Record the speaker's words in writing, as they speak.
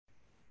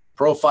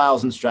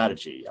Profiles and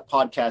Strategy, a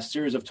podcast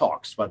series of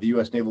talks by the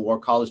U.S. Naval War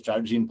College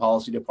Strategy and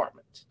Policy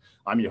Department.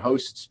 I'm your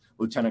host,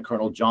 Lieutenant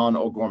Colonel John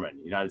O'Gorman,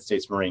 United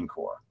States Marine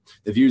Corps.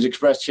 The views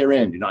expressed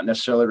herein do not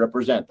necessarily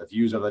represent the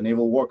views of the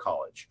Naval War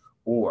College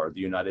or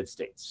the United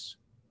States.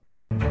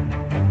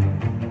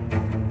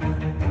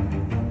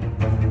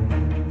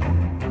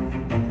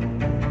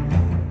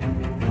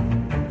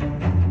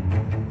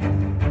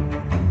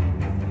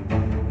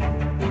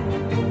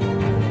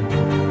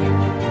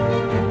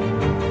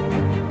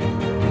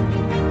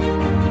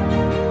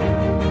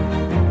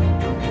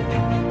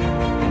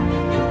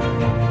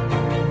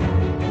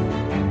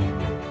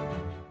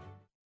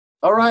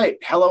 All right.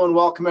 Hello and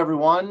welcome,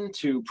 everyone,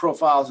 to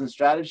Profiles and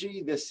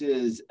Strategy. This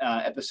is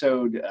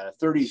episode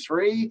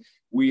 33.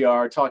 We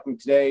are talking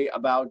today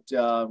about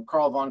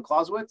Karl von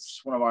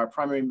Clausewitz, one of our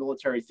primary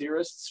military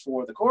theorists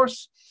for the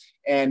course.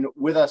 And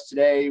with us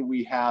today,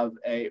 we have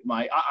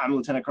I'm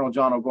Lieutenant Colonel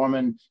John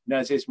O'Gorman,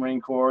 United States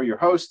Marine Corps, your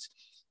host.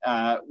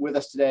 With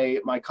us today,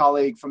 my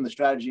colleague from the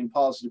Strategy and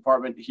Policy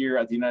Department here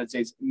at the United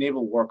States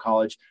Naval War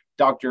College,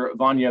 Dr.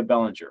 Vanya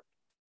Bellinger.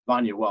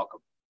 Vanya,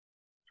 welcome.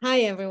 Hi,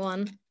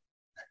 everyone.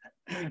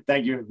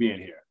 Thank you for being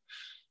here.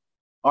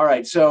 All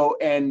right.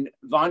 And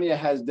Vanya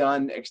has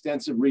done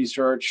extensive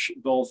research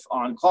both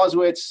on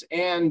Clausewitz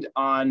and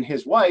on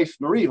his wife,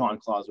 Marie von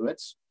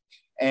Clausewitz.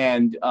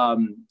 And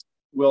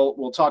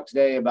we'll talk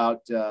today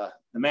about the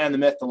man, the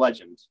myth, the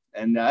legend,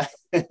 and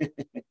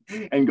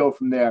and go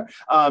from there.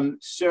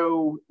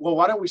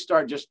 Why don't we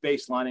start just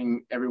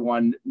baselining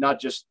everyone,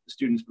 not just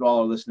students, but all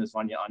our listeners,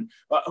 Vanya, on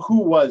who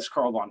was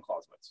Karl von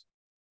Clausewitz?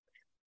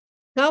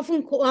 Karl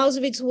von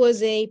Clausewitz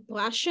was a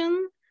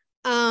Prussian.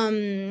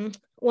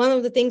 One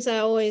of the things I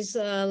always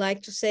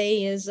like to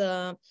say is,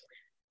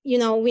 we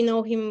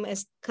know him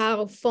as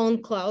Karl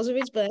von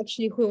Clausewitz, but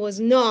actually he was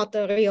not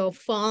a real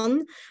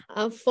von.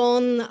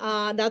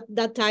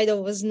 That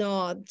title was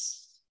not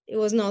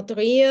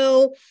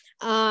real.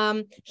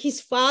 His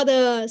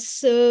father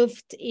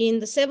served in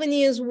the 7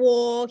 Years'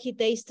 War. He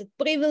tasted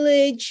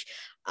privilege,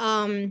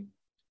 being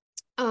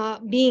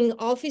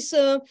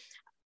officer.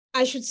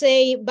 I should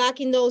say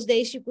back in those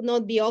days, you could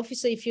not be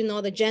officer if you're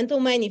not a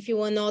gentleman, if you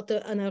were not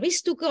an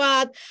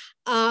aristocrat.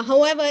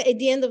 However, at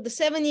the end of the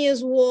 7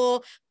 Years'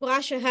 War,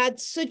 Prussia had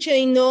such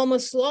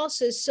enormous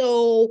losses.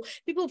 So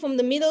people from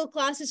the middle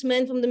classes,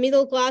 men from the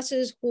middle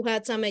classes who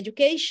had some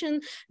education,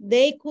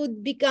 they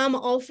could become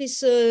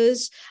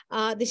officers.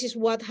 This is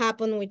what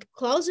happened with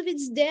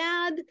Clausewitz's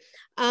dad.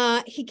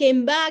 He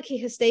came back, he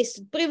has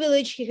tasted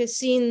privilege, he has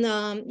seen,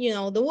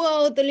 the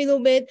world a little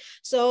bit.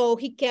 So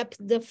he kept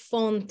the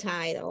von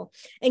title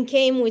and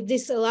came with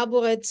this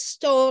elaborate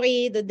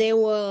story that they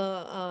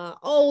were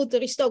old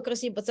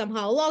aristocracy, but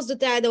somehow lost the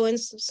title and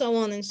so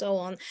on and so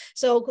on.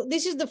 So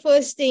this is the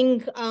first thing,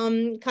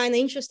 kind of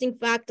interesting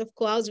fact of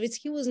Clausewitz.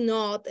 He was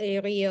not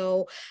a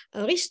real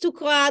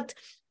aristocrat.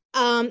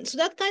 So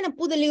that kind of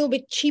put a little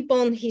bit chip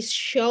on his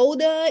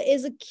shoulder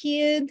as a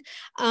kid.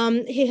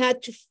 He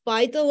had to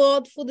fight a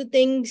lot for the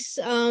things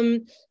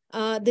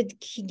that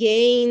he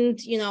gained.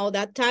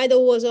 That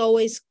title was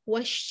always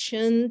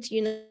questioned.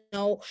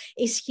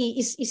 Is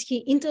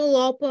he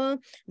interloper?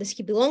 Does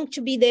he belong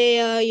to be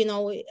there?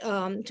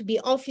 To be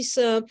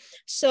officer.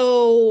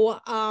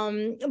 So,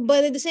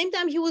 but at the same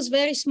time, he was a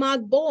very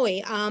smart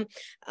boy.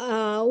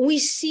 We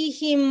see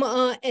him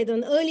at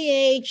an early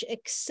age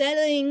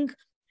excelling.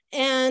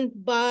 And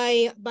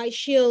by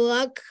sheer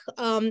luck,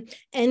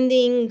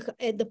 ending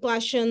at the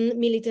Prussian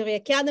Military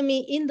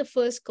Academy in the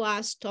first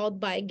class, taught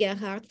by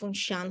Gerhard von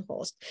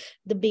Scharnhorst,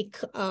 the big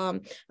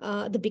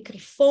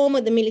reformer,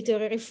 the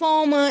military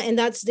reformer, and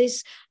that's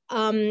this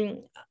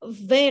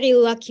very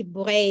lucky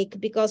break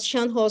because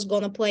Scharnhorst is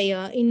going to play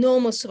an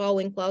enormous role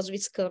in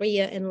Clausewitz's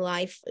career and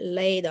life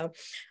later.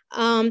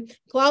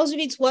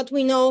 Clausewitz, what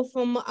we know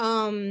from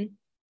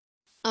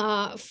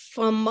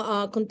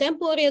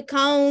contemporary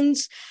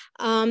accounts,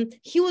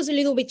 he was a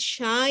little bit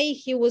shy.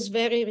 He was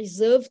very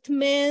reserved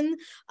man.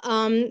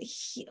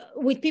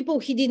 With people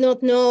he did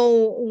not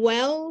know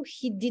well,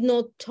 he did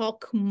not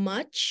talk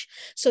much.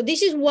 So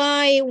this is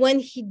why when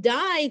he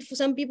died, for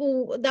some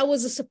people, that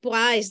was a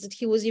surprise that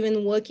he was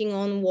even working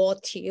on war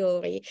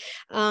theory.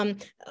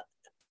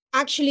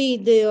 Actually,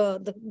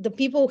 the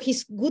people,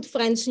 his good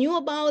friends knew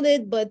about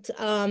it, but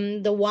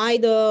the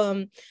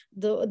wider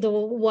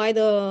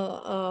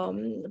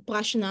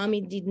Prussian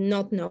army did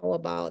not know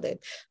about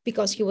it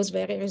because he was a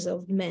very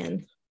reserved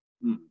man.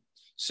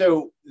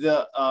 So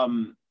the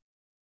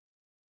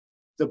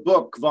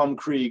book Vom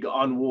Krieg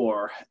on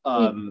War.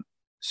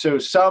 So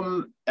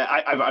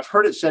I've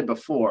heard it said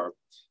before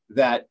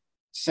that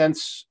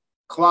since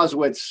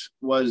Clausewitz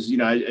was,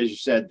 as you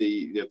said,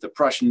 the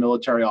Prussian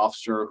military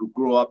officer who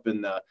grew up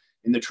in the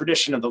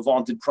tradition of the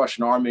vaunted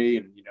Prussian army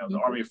and the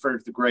army of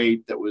Frederick the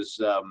Great that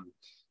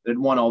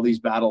won all these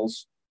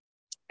battles,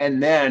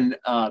 and then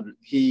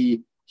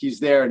he's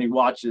there and he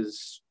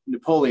watches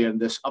Napoleon,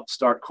 this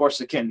upstart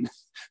Corsican,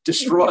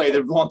 destroy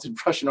the vaunted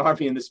Prussian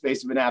army in the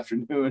space of an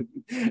afternoon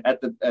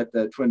at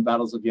the twin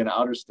battles of Jena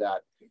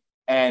Auerstadt,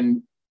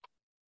 and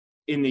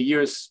in the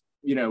years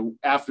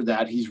after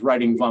that, he's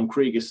writing Vom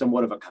Krieg as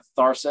somewhat of a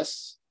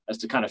catharsis as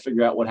to kind of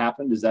figure out what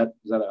happened. Is that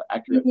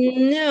accurate?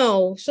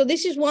 No. So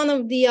this is one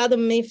of the other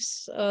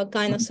myths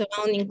kind of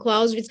surrounding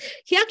Clausewitz.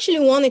 He actually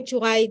wanted to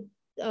write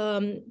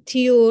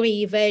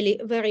theory very,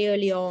 very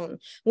early on.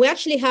 We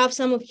actually have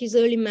some of his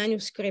early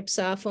manuscripts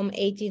from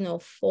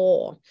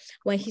 1804,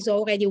 when he's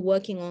already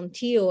working on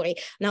theory.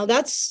 Now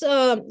that's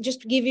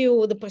just to give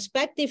you the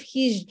perspective,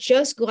 he's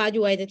just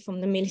graduated from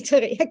the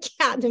military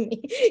academy.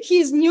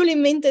 He's newly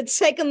minted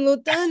second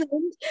lieutenant,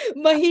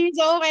 but he's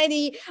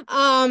already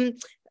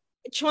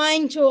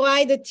trying to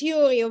write a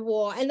theory of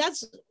war, and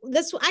that's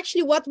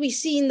actually what we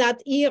see in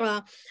that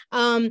era.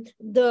 The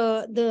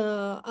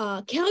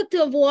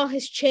character of war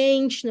has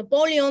changed.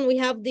 Napoleon, we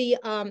have the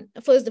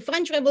first the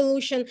French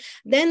Revolution,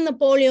 then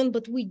Napoleon,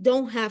 but we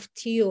don't have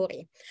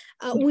theory.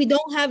 We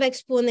don't have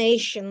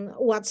explanation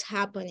what's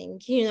happening.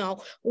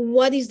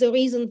 What is the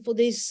reason for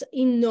this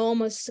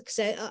enormous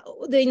success,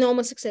 the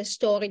enormous success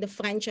story the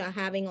French are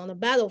having on the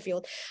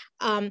battlefield?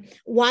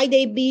 Why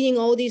they beating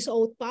all these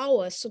old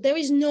powers? So there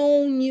is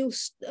no new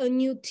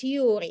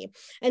theory,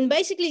 and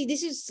basically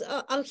this is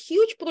a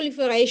huge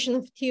proliferation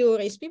of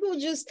theories. People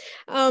just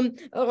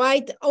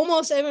write.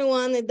 Almost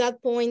everyone at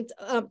that point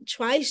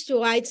tries to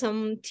write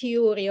some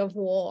theory of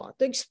war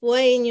to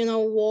explain,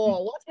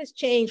 war, what has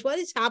changed, what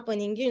is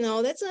happening.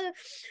 That's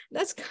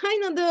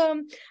kind of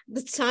the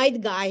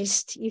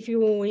zeitgeist, if you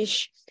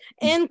wish.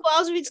 And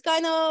Clausewitz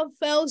kind of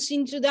falls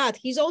into that.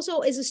 He's also,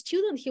 as a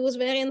student, he was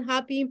very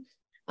unhappy.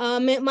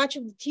 Much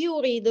of the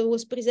theory that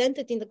was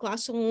presented in the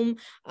classroom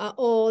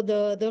or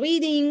the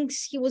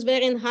readings, he was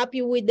very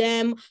unhappy with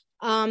them.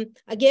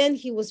 Again,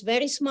 he was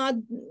very smart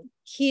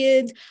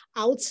kid,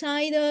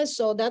 outsider.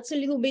 So that's a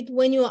little bit,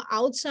 when you're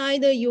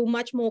outsider, you're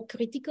much more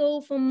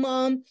critical from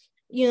from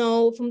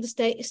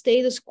the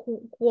status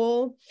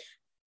quo.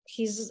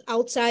 He's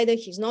outsider,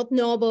 he's not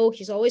noble,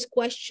 he's always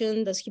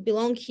questioned, does he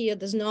belong here,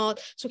 does not.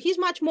 So he's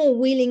much more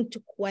willing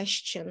to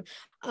question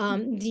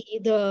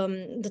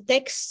the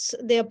texts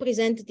they are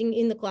presented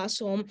in the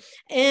classroom.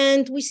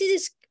 And we see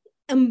this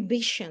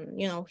ambition,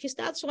 he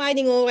starts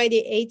writing already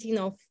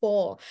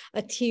 1804,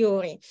 a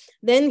theory.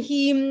 Then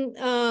he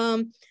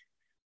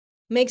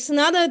makes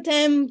another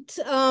attempt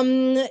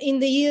in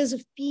the years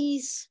of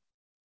peace.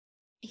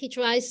 He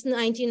tries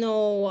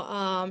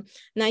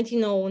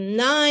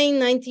 1909,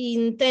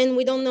 1910.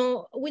 We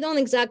don't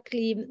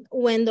exactly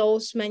when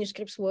those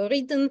manuscripts were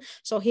written.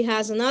 So he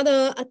has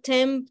another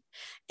attempt.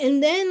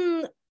 And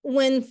then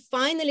when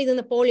finally the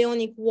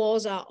Napoleonic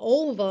Wars are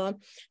over,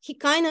 he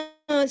kind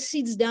of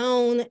sits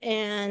down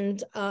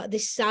and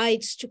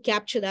decides to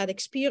capture that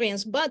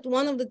experience. But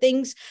one of the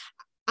things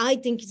I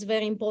think it's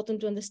very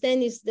important to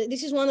understand is that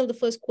this is one of the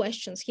first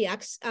questions he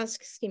asks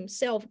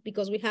himself,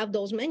 because we have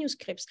those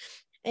manuscripts.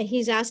 And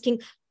he's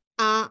asking,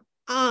 are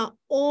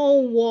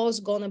all wars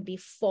going to be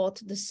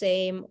fought the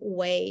same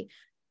way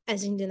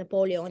as in the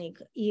Napoleonic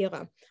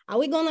era? Are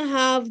we going to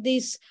have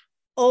these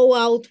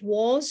all-out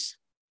wars,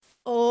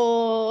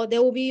 or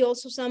there will be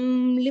also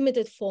some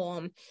limited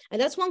form? And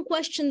that's one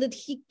question that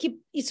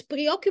he's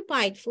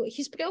preoccupied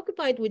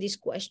with this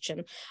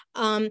question.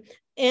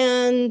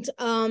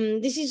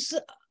 This is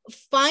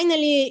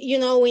finally,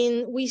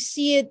 when we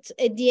see it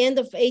at the end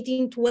of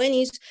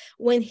 1820s,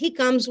 when he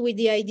comes with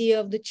the idea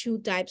of the two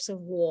types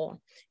of war,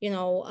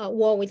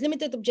 war with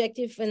limited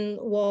objective and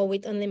war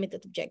with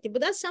unlimited objective.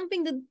 But that's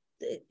something that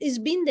has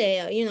been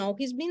there,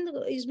 he's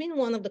been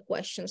one of the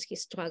questions he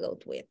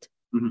struggled with.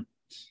 Mm-hmm.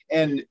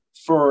 And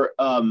for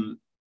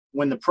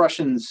when the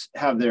Prussians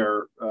have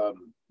their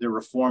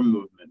reform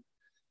movement,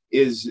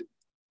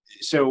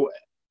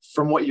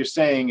 from what you're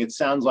saying, it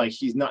sounds like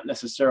he's not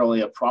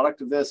necessarily a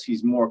product of this.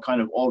 He's more kind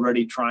of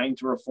already trying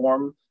to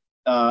reform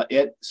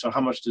it. So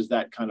how much does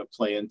that kind of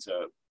play into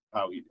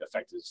how he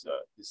affect his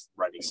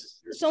writing?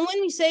 So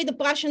when we say the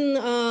Prussian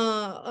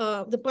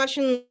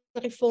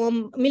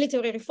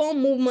military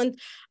reform movement,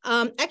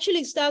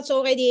 actually it starts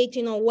already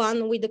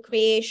 1801 with the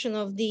creation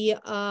of the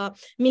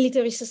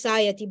military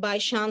society by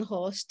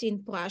Scharnhorst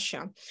in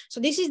Prussia. So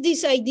this is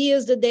these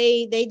ideas that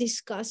they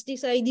discuss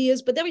these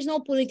ideas, but there is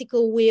no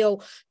political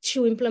will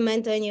to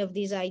implement any of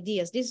these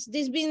ideas.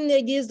 These been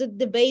ideas that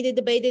debated.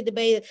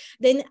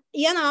 Then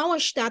Jena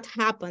Auerstadt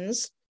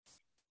happens,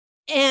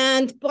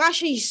 and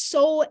Prussia is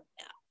so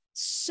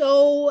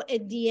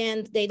at the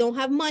end, they don't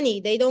have money,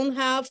 they don't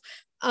have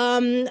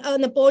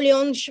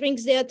Napoleon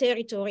shrinks their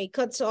territory,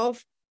 cuts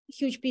off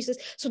huge pieces.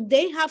 So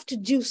they have to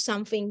do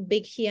something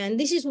big here. And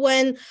this is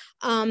when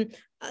the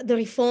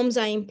reforms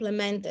are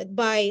implemented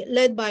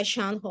led by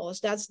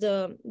Scharnhorst. That's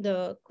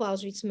the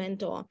Clausewitz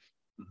mentor.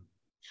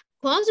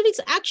 Clausewitz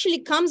actually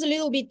comes a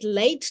little bit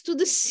late to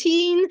the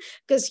scene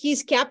because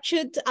he's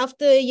captured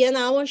after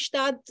Jena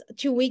Auerstadt.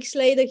 2 weeks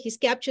later, he's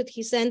captured.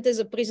 He's sent as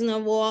a prisoner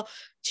of war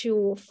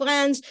to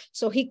France.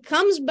 So he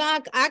comes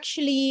back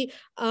actually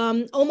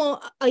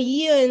almost a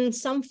year and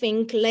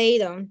something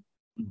later.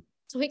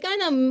 So he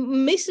kind of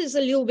misses a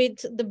little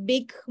bit the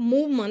big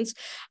movements.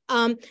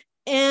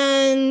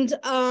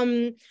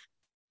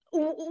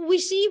 we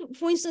see,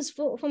 for instance,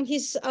 from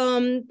his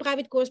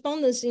private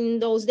correspondence in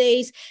those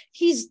days,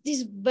 he's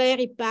this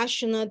very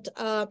passionate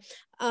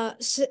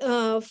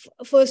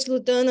first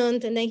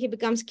lieutenant, and then he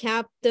becomes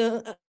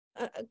captain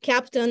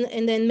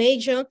and then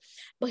major,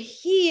 but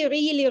he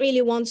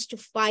really wants to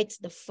fight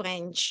the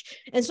French.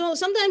 And so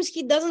sometimes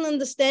he doesn't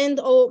understand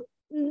or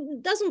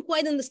doesn't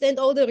quite understand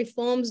all the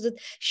reforms that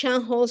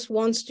Scharnhorst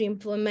wants to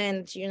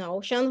implement.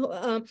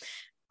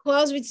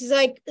 Clausewitz is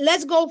like,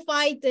 let's go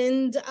fight,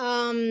 and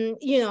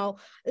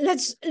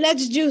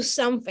let's do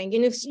something.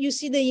 You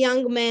see the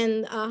young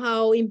man,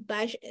 how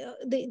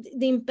the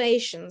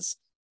impatience.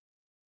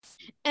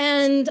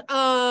 And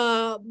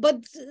but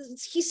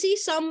he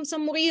sees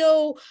some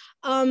real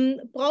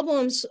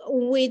problems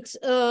with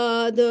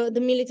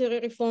the military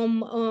reform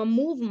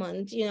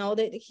movement.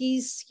 That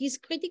he's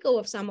critical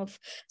of some of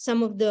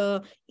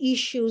the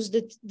issues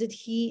that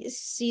he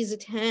sees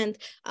at hand.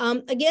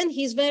 Again,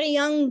 he's very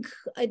young.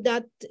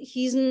 That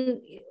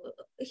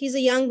he's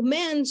a young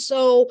man,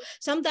 so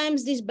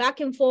sometimes this back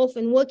and forth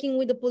and working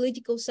with the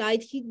political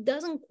side, he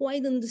doesn't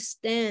quite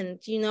understand.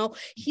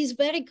 He's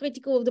very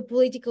critical of the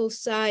political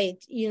side.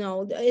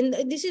 And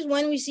this is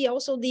when we see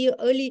also the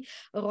early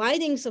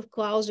writings of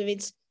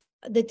Clausewitz,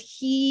 that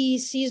he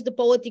sees the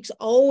politics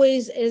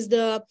always as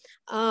the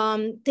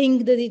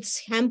thing that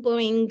it's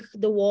hampering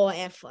the war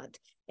effort.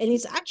 And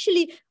it's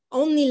actually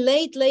only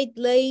late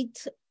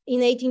in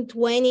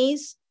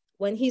 1820s,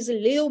 when he's a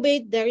little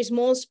bit, there is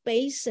more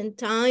space and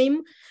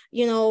time,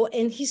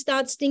 and he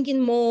starts thinking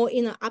more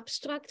in an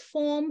abstract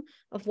form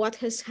of what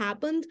has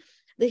happened,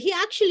 that he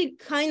actually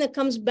kind of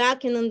comes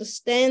back and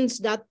understands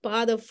that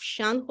part of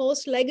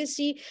Scharnhorst's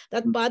legacy,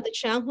 that part that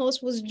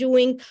Scharnhorst was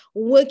doing,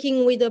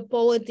 working with the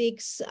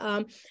politics.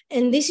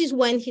 And this is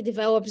when he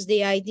develops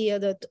the idea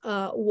that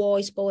war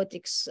is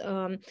politics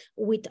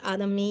with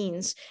other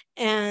means,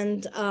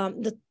 and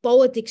that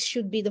politics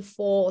should be the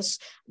force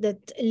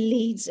that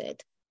leads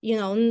it.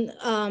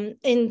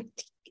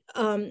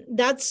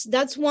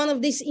 That's one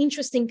of these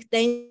interesting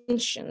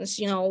tensions,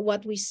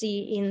 what we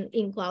see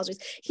in Clausewitz.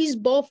 He's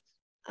both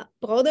a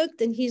product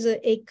and he's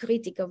a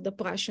critic of the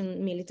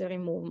Prussian military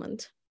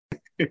movement.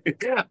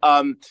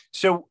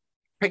 So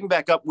picking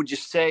back up, would you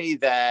say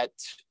that,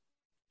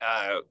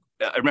 I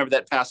remember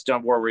that passage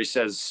on war where he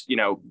says,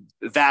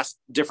 vast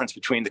difference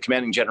between the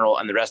commanding general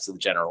and the rest of the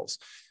generals.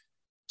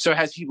 So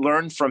has he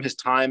learned from his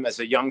time as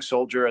a young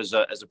soldier, as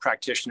a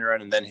practitioner,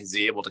 and then is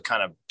he able to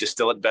kind of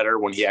distill it better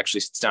when he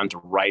actually sits down to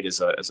write as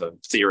a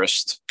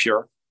theorist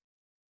pure?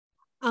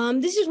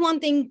 This is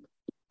one thing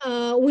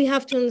we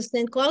have to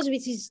understand.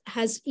 Clausewitz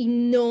has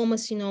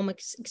enormous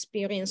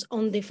experience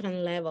on different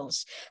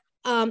levels.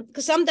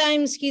 Because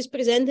sometimes he's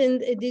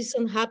presented this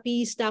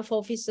unhappy staff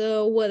officer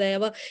or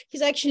whatever.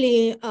 He's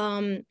actually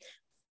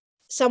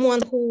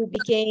someone who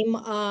became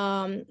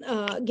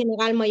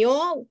General Major,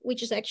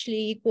 which is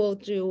actually equal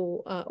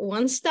to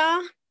 1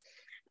 star.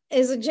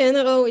 As a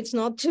general, it's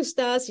not 2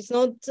 stars. It's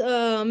not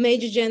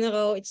Major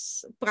General.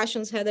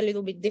 Prussians had a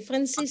little bit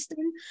different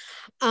system.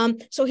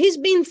 So he's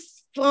been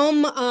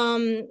from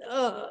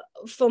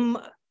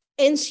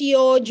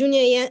NCO,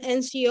 junior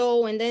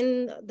NCO, and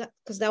then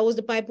because that was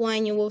the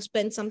pipeline, you will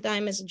spend some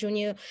time as a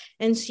junior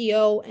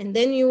NCO, and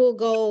then you will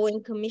go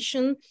in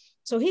commission.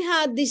 So he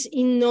had this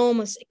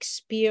enormous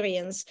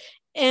experience.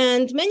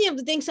 And many of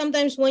the things,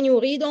 sometimes when you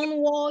read on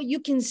war, you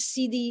can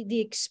see the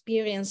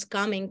experience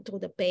coming through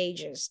the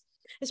pages.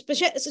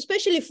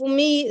 Especially for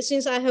me,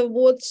 since I have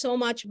worked so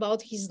much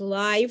about his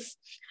life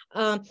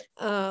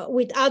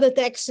with other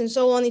texts and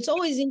so on, it's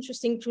always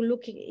interesting to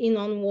look in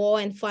on war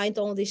and find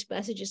all these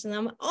passages. And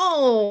I'm,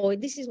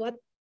 this is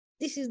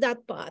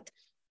that part.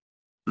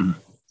 Mm-hmm.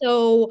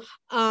 So,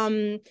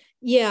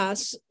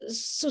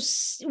 so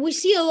we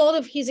see a lot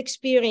of his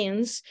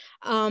experience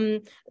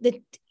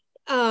that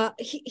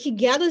he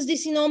gathers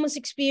this enormous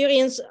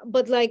experience,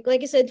 but like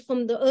I said,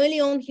 from the early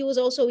on, he was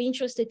also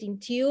interested in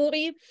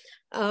theory,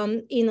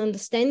 in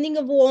understanding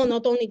of war,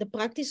 not only the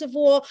practice of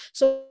war.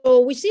 So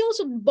we see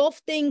also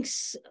both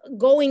things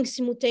going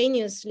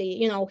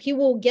simultaneously. He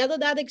will gather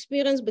that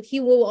experience, but he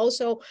will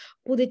also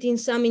put it in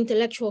some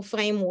intellectual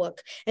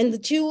framework. And the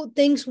two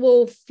things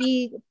will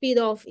feed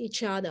off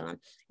each other,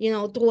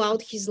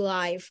 throughout his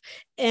life.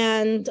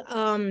 And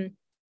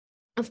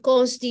of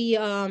course,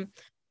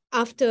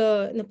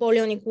 after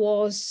Napoleonic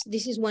Wars,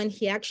 this is when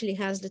he actually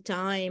has the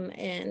time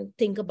and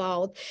think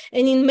about,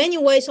 and in many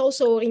ways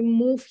also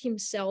remove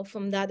himself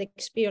from that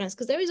experience.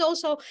 Because there is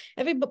also,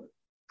 I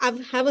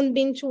haven't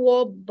been to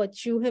war,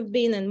 but you have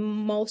been, and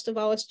most of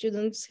our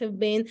students have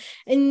been.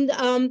 And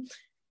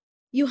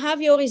you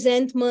have your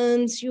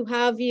resentments, you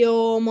have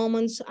your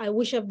moments, I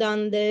wish I've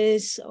done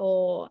this,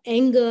 or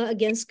anger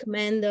against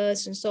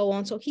commanders and so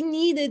on. So he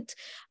needed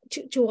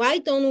to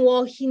write on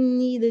war, he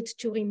needed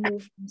to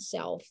remove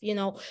himself,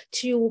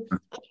 to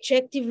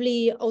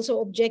objectively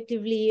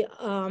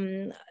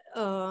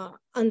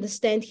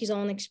understand his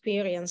own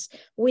experience.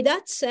 With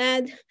that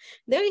said,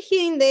 there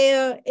here and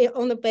there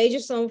on the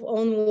pages of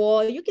On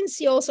War, you can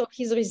see also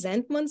his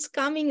resentments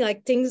coming,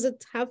 like things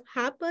that have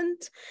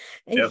happened.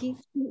 And yep.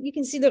 You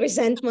can see the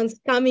resentments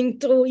coming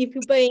through if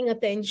you're paying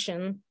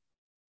attention.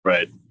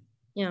 Right.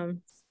 Yeah.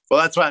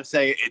 Well, that's why I'm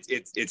saying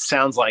it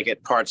sounds like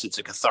at parts it's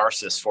a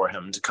catharsis for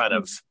him to kind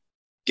of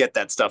get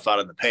that stuff out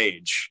on the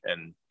page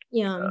and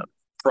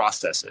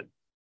process it.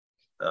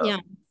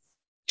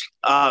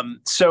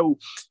 So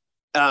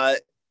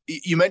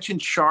you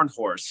mentioned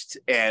Scharnhorst,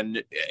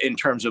 and in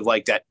terms of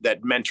like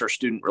that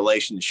mentor-student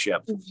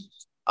relationship.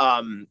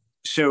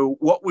 So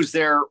what was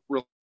their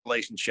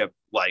relationship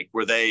like?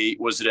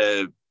 Was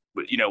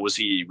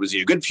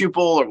he a good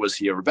pupil, or was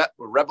he a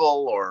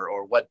rebel,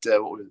 or what?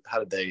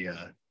 How did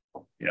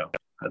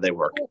they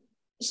work?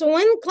 So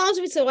when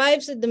Clausewitz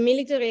arrives at the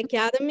military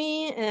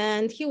academy,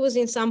 and he was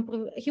in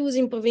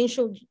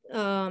provincial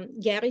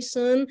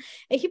garrison,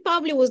 and he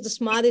probably was the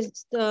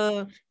smartest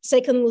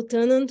second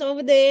lieutenant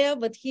over there,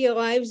 but he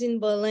arrives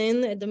in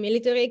Berlin at the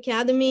military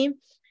academy,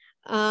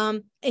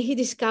 and he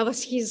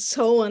discovers he's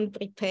so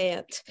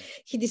unprepared.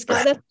 He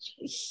discovers that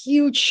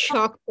huge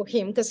shock for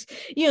him, because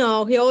he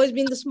always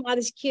been the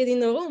smartest kid in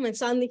the room, and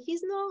suddenly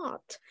he's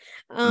not.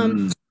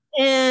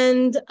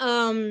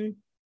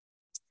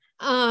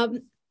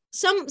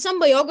 Some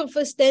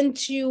biographers tend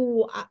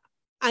to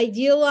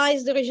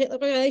idealize the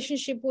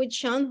relationship with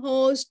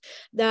Scharnhorst,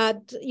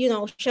 that,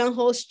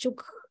 Scharnhorst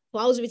took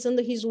Clausewitz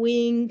under his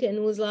wing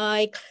and was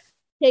like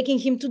taking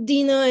him to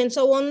dinner and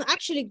so on.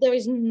 Actually, there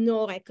is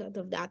no record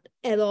of that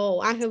at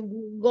all. I have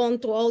gone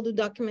through all the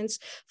documents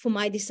for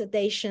my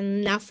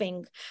dissertation,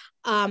 nothing.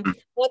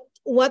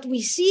 What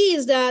we see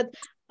is that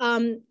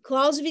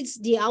Clausewitz,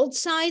 the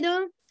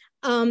outsider,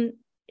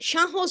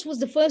 Scharnhorst was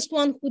the first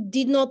one who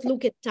did not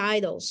look at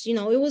titles.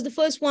 It was the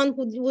first one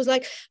who was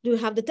like, do you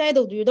have the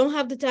title? Do you don't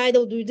have the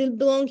title? Do you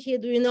belong here?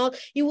 Do you not?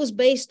 It was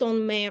based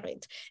on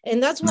merit.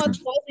 And that's what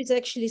Clausewitz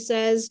actually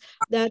says,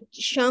 that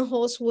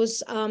Scharnhorst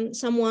was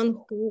someone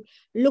who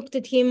looked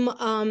at him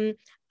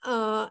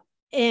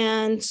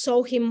and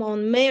saw him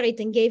on merit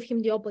and gave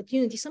him the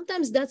opportunity.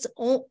 Sometimes that's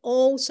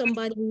all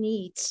somebody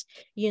needs,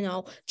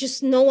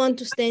 just no one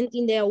to stand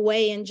in their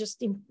way and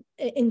just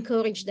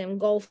encourage them,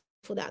 go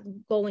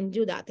and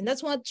do that. And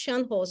that's what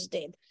Scharnhorst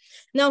did.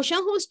 Now,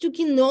 Scharnhorst took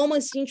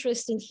enormous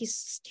interest in his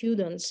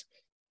students.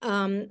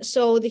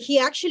 So he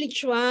actually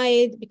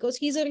tried, because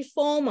he's a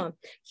reformer,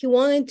 he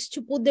wanted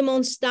to put them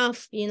on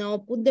staff,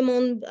 put them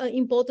on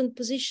important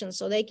positions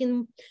so they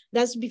can,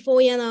 that's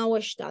before Jan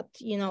Auerstadt,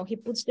 he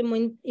puts them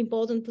in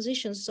important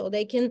positions so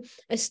they can,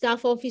 as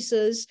staff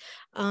officers,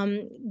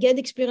 get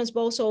experience,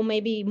 but also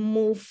maybe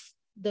move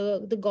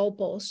the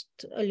goalpost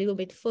a little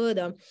bit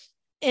further.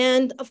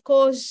 And of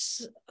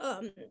course,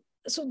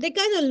 so they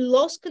kind of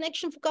lost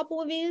connection for a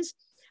couple of years,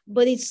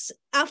 but it's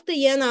after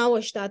Jan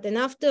Auerstadt and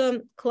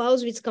after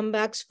Clausewitz comes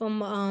back from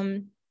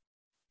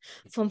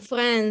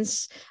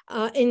France,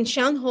 and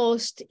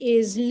Scharnhorst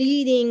is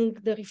leading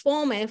the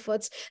reform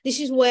efforts.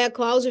 This is where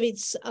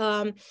Clausewitz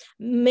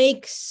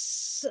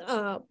makes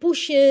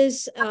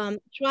pushes,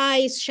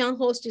 tries.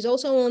 Scharnhorst is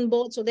also on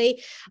board. So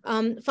they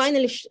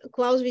finally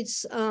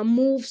Clausewitz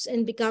moves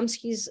and becomes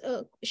his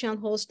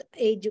Scharnhorst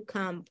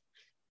aide-de-camp.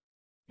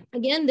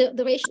 Again,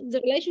 the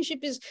relationship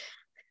is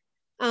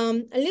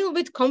a little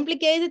bit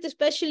complicated,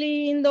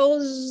 especially in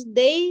those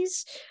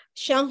days.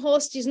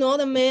 Scharnhorst is not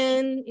a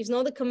man, is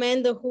not a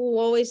commander who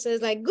always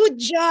says like, good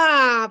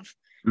job.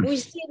 We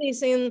see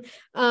this in,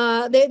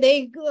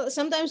 they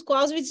sometimes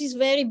Clausewitz is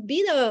very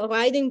bitter,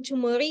 writing to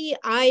Marie,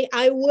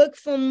 I work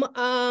from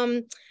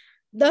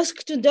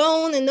dusk to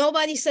dawn and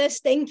nobody says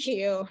thank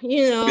you,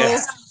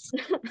 Yes.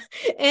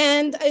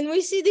 and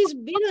we see this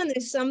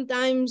bitterness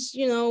sometimes,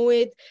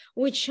 with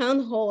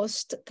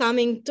Scharnhorst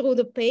coming through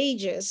the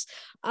pages.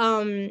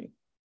 But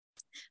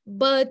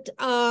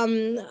I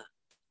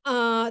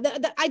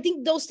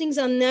think those things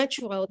are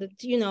natural, that,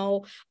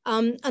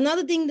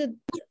 another thing that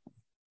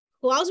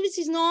Clausewitz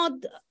is not,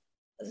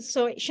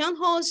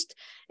 Scharnhorst,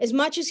 as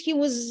much as he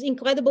was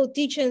incredible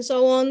teacher and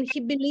so on,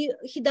 he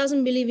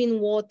doesn't believe in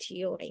war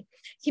theory.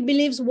 He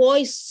believes war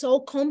is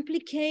so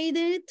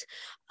complicated,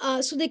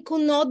 so there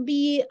could not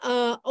be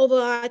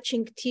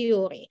overarching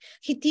theory.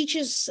 He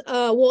teaches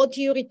war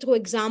theory through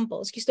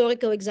examples,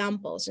 historical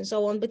examples and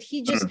so on, but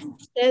he just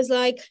says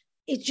like,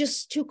 it's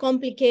just too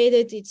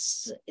complicated.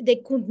 They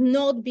could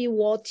not be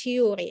war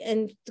theory.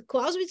 And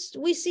Clausewitz,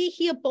 we see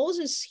he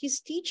opposes his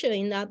teacher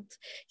in that.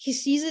 He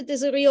sees it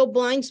as a real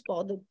blind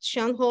spot, that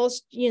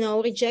Scharnhorst,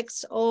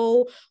 rejects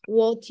all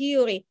war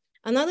theory.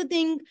 Another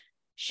thing,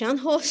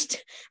 Scharnhorst,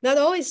 that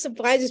always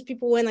surprises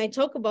people when I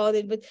talk about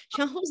it, but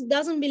Scharnhorst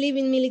doesn't believe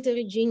in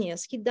military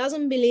genius. He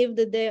doesn't believe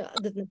that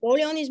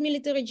Napoleon is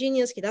military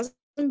genius. He doesn't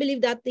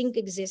believe that thing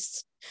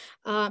exists.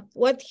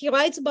 What he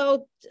writes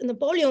about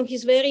Napoleon,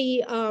 he's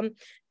very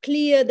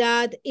clear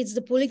that it's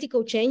the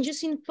political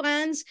changes in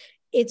France.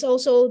 It's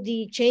also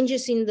the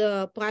changes in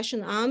the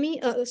Prussian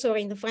army,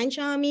 in the French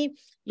army,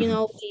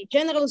 the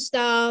general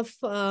staff,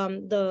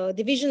 the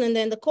division and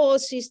then the corps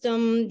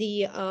system,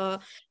 the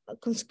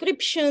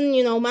conscription,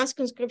 mass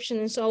conscription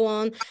and so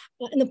on.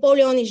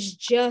 Napoleon is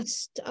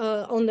just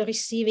on the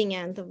receiving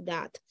end of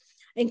that.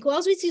 And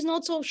Clausewitz is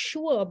not so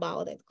sure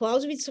about it.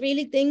 Clausewitz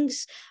really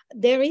thinks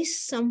there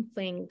is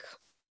something.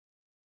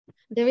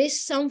 There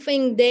is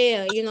something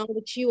there,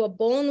 that you are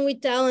born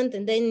with talent,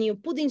 and then you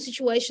put in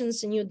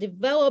situations and you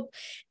develop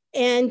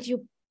and you're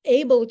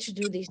able to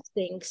do these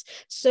things.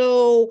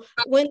 So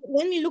when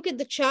we look at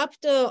the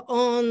chapter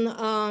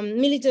on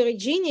military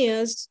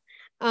genius,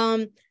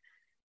 so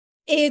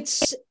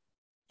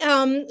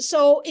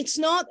it's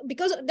not,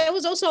 because there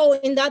was also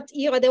in that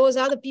era, there was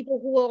other people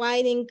who were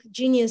writing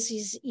genius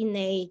is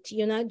innate,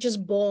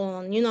 just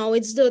born,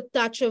 it's the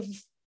touch of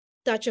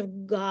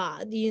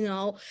God,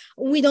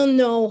 we don't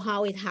know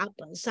how it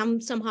happens.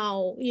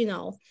 Somehow,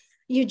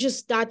 you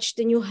just touched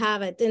and you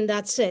have it, and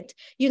that's it.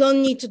 You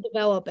don't need to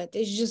develop it.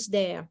 It's just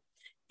there.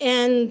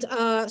 And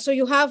so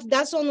you have,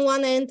 that's on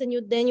one end, and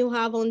then you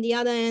have on the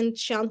other end,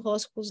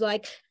 Scharnhorst, who's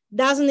like,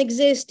 doesn't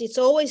exist. It's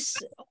always,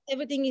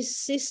 everything is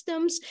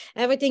systems.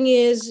 Everything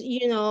is,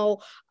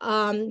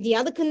 the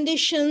other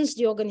conditions,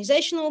 the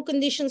organizational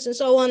conditions and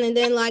so on. And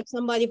then like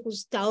somebody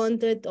who's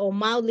talented or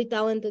mildly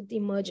talented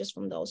emerges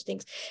from those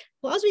things.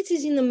 Clausewitz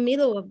is in the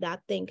middle of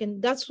that thing.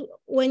 And that's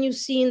when you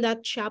see in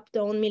that chapter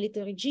on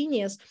military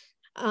genius,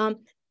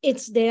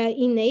 it's their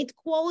innate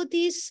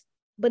qualities,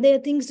 but there are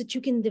things that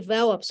you can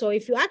develop. So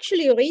if you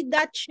actually read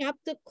that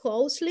chapter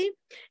closely,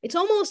 it's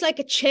almost like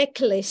a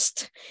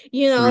checklist,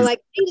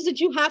 like things that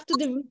you have to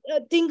do,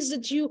 things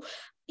that you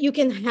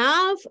can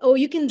have or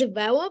you can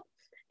develop.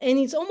 And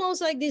it's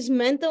almost like this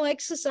mental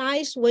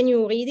exercise. When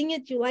you're reading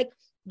it, you're like,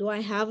 do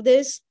I have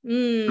this?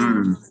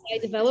 I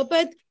develop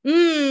it?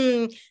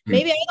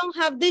 Maybe I don't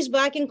have this, but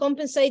I can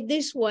compensate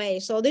this way.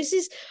 So this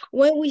is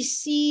when we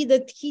see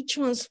that he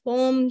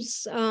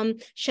transforms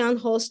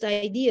Scharnhorst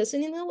ideas,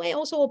 and in a way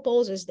also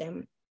opposes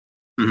them.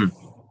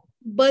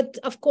 But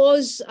of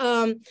course,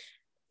 we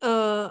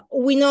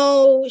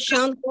know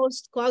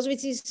Scharnhorst,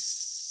 Clausewitz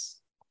is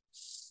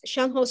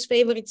Scharnhorst's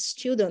favorite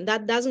student.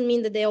 That doesn't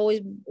mean that they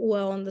always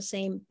were on the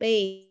same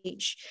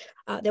page.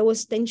 There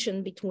was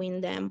tension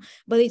between them,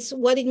 but it's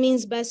what it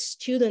means best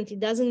student.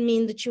 It doesn't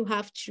mean that you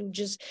have to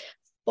just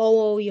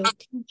follow your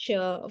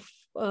teacher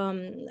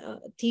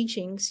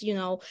teachings,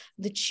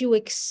 that you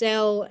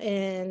excel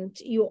and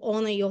you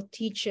honor your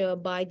teacher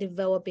by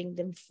developing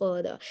them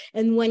further.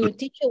 And when your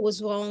teacher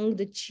was wrong,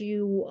 that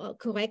you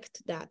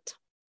correct that.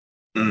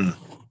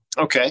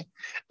 Okay.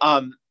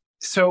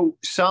 So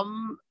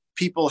some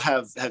people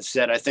have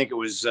said, I think it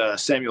was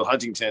Samuel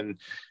Huntington,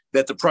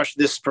 that the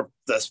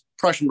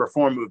Prussian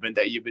reform movement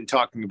that you've been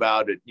talking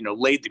about, it,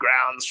 laid the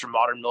grounds for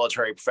modern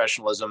military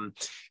professionalism.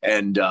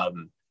 And,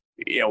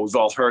 we've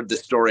all heard the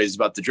stories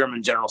about the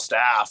German general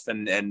staff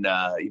and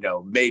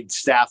made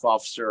staff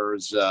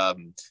officers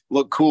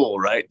look cool,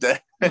 right?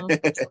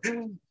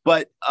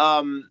 But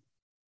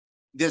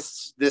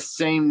this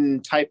same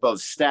type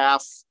of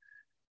staff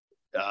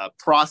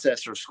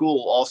process or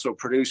school also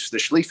produced the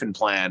Schlieffen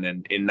Plan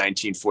in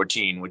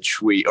 1914, which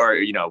it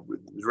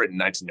was written in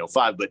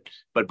 1905, but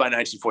by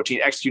 1914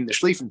 executing the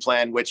Schlieffen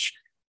Plan, which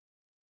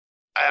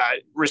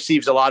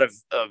receives a lot of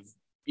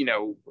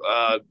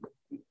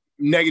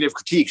negative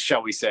critiques,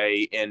 shall we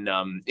say, in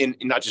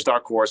not just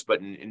our course,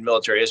 but in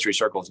military history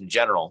circles in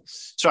general.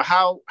 So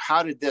how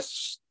did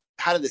this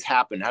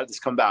happen? How did this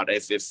come about?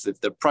 If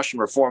the Prussian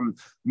reform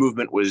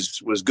movement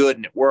was good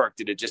and it worked,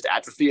 did it just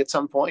atrophy at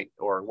some point,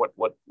 or what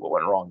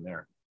went wrong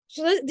there?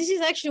 So this is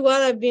actually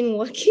what I've been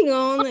working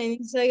on, and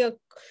it's like a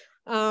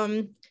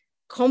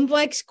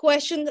complex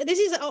question. This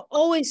is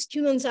always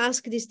students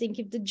ask this thing,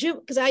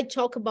 because I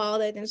talk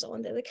about it and so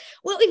on. They're like,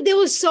 well, if they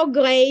were so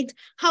great,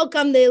 how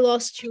come they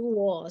lost 2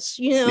 wars?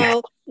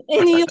 And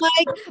you're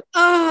like,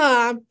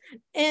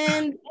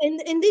 and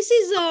this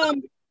is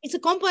it's a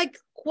complex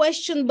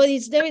question, but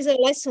there is a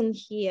lesson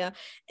here.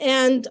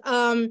 And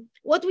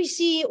what we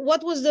see,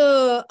 what was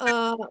the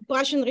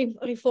Prussian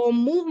reform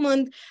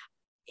movement?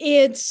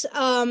 It's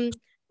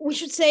we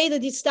should say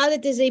that it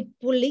started as a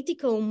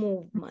political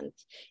movement.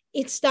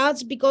 It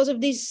starts because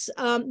of this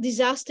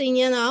disaster in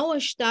Jena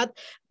Auerstadt,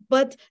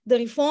 but the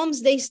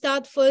reforms, they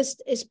start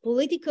first as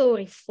political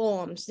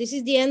reforms. This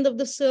is the end of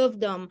the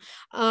serfdom.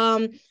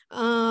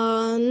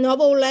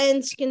 Noble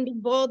lands can be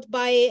bought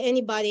by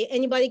anybody.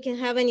 Anybody can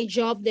have any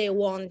job they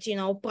want.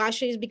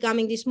 Prussia is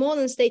becoming this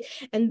modern state.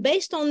 And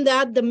based on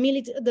that,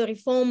 the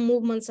reform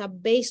movements are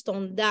based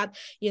on that,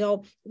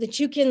 that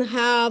you can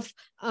have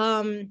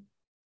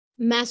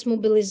mass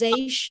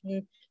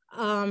mobilization.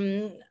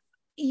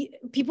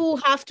 People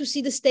have to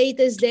see the state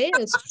as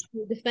theirs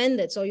to defend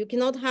it. So you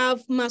cannot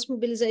have mass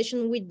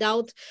mobilization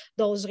without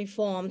those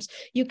reforms.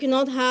 You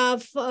cannot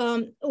have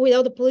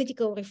without the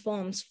political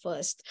reforms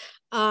first.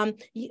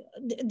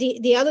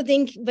 The other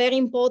thing very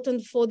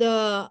important for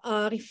the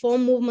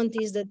reform movement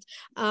is that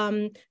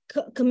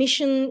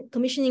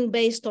commissioning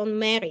based on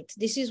merit.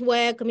 This is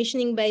where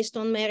commissioning based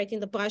on merit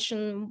in the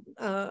Prussian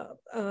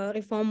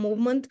reform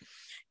movement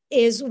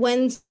is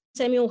when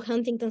Samuel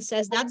Huntington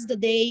says that's the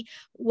day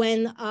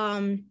when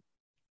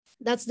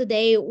That's the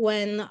day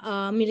when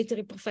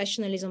military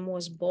professionalism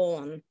was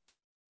born.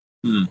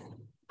 Mm.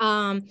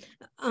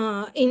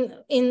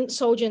 In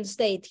Soldier and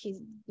State, he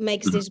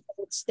makes this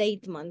bold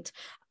statement.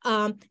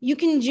 You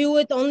can do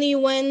it only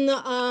when,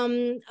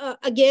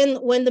 again,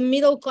 when the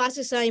middle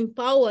classes are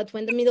empowered,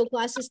 when the middle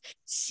classes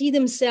see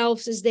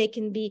themselves as they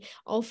can be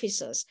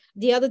officers.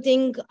 The other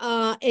thing,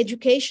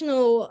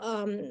 educational,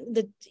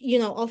 that, you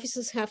know,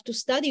 officers have to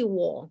study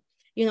war.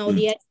 You know,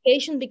 the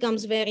education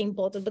becomes very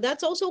important, but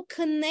that's also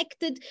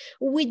connected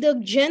with the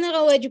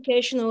general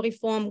educational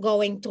reform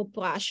going through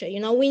Prussia. You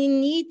know, we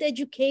need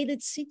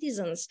educated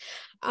citizens.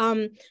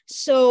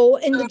 So,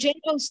 and the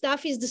general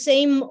stuff is the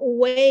same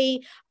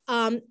way.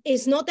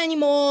 It's not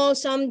anymore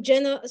some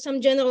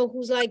general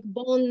who's like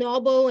born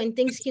noble and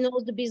thinks he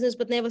knows the business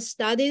but never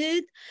studied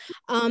it.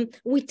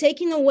 We're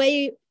taking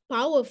away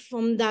power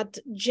from that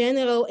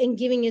general and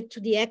giving it to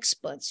the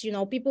experts, you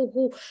know, people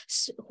who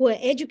are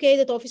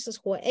educated, officers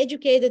who are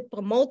educated,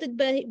 promoted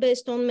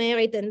based on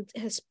merit, and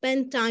has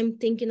spent time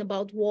thinking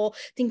about war,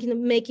 thinking of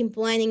making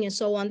planning and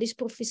so on, this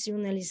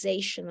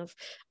professionalization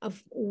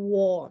of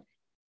war.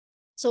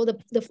 So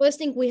the first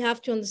thing we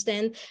have to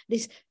understand,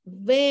 this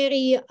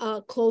very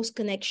close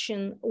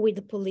connection with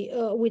the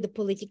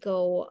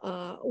political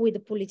arm, with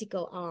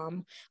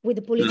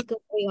the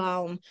political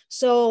realm.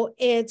 So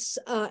it's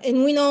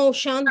and we know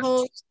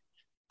Scharnhorst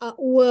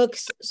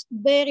works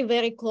very,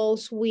 very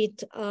close with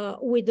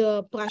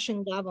the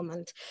Prussian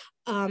government.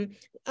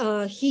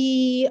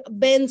 He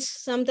bends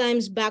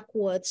sometimes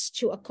backwards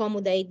to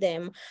accommodate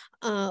them,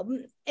 and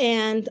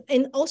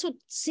also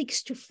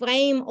seeks to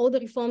frame all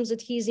the reforms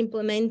that he is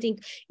implementing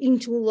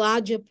into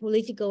larger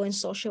political and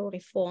social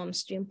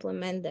reforms to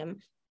implement them.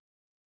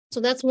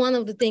 So that's one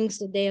of the things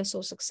that they are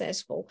so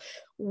successful.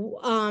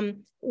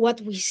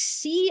 What we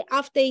see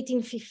after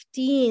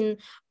 1815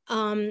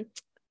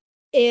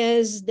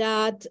 is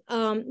that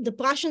the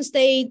Prussian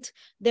state,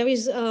 there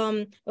is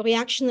a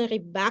reactionary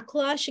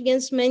backlash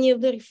against many of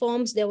the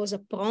reforms. There was a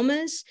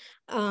promise.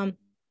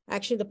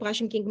 Actually, the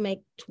Prussian king made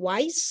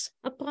twice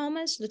a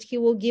promise that he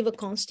will give a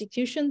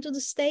constitution to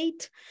the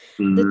state,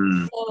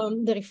 that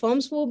the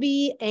reforms will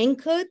be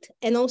anchored,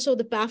 and also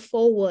the path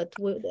forward.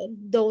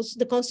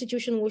 The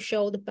constitution will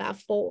show the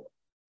path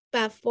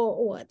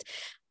forward.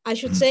 I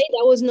should say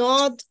that was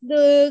not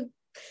the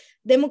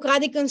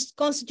democratic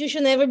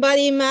constitution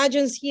everybody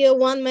imagines here,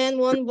 one man,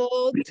 one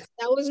vote.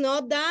 That was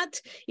not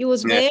that. It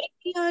was very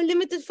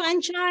limited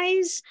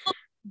franchise,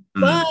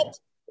 but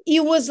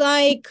it was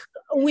like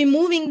we're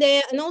moving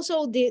there. And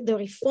also the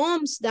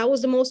reforms, that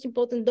was the most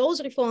important.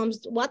 Those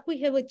reforms, what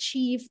we have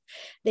achieved,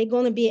 they're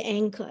going to be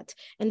anchored,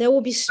 and there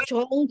will be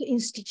strong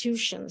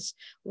institutions.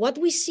 What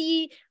we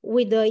see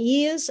with the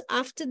years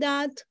after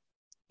that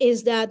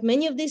is that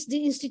many of these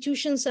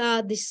institutions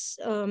are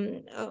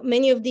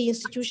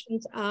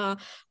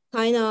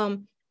kind of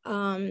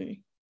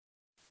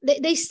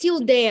they're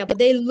still there, but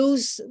they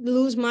lose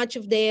much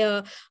of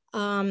their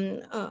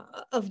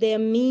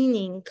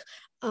meaning,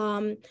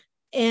 and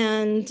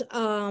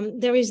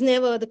there is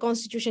never, the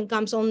constitution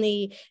comes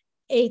only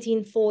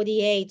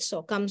 1848,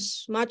 so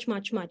comes much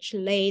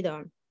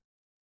later.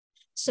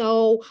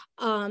 So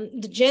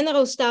the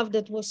general stuff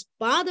that was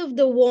part of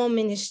the war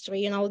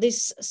ministry, you know,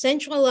 this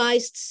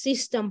centralized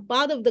system,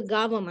 part of the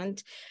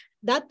government,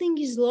 that thing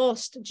is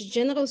lost. The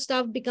general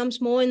stuff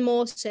becomes more and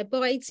more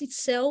separates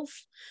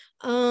itself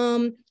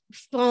from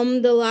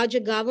the larger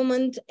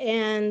government,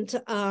 and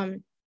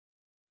the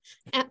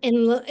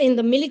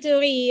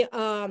military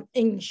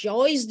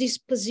enjoys this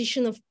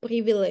position of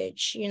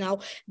privilege. You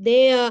know,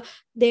 they're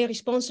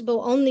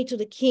responsible only to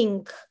the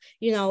king.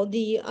 You know,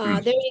 there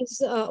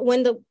is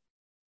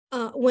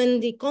when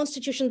the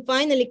constitution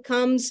finally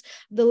comes,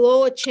 the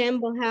lower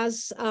chamber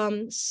has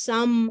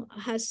some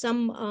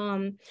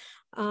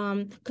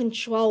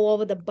control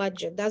over the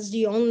budget. That's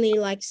the only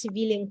like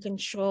civilian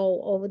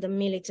control over the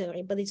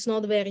military, but it's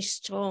not very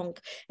strong.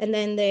 And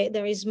then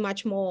there is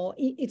much more,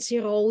 it's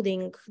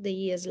eroding the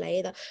years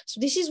later. So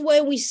this is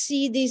where we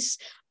see these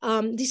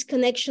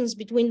connections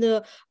between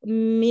the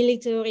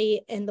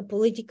military and the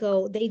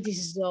political, they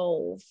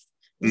dissolve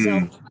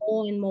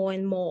more and more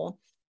and more.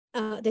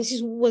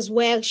 Was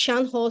where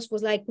Scharnhorst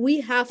was like, we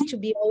have to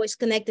be always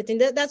connected. And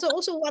that's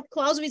also what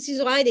Clausewitz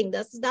is writing.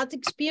 That's that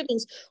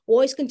experience,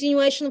 always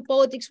continuation of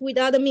politics with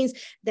other means.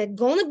 There's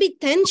gonna be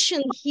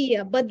tension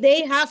here, but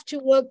they have to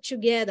work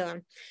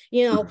together,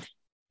 you know.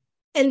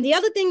 And the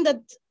other thing that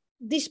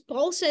this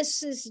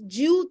process is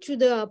due to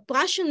the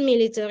Prussian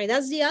military,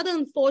 that's the other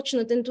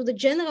unfortunate, and to the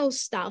general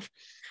staff,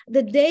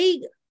 that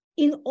they,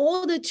 in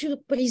order to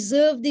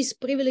preserve this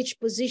privileged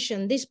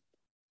position, this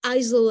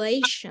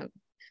isolation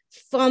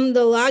from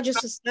the larger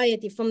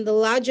society, from the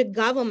larger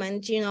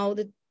government, you know,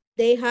 that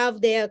they have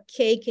their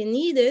cake and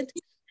eat it,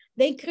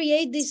 they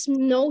create this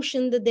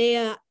notion that they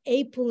are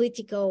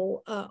apolitical,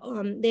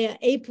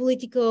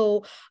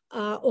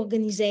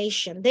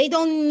 organization. They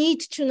don't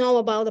need to know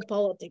about the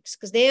politics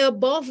because they are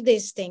above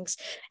these things.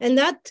 And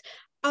that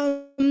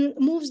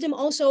moves them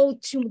also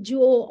to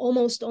do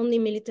almost only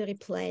military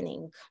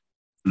planning.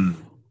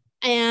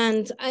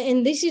 And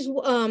this is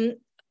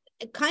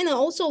kind of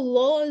also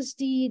lowers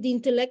the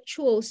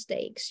intellectual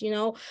stakes,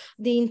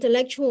 the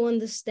intellectual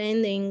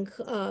understanding,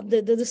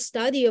 the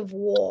study of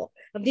war,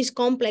 of this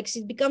complex.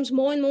 It becomes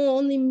more and more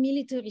only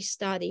military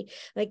study.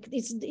 Like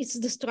it's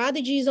the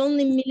strategy is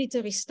only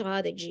military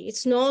strategy.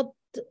 It's not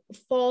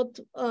thought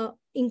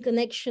in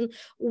connection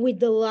with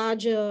the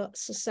larger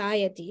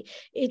society.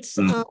 It's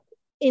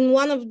in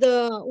one of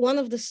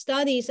the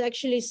studies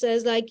actually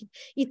says like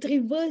it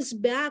reverses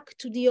back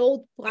to the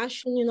old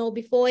Prussian,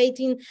 before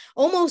 18,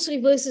 almost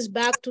reverses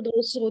back to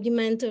those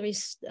rudimentary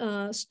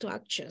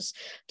structures,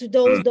 to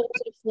those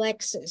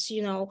reflexes,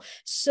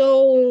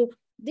 So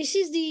this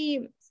is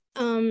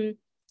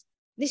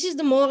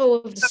the moral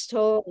of the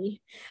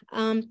story.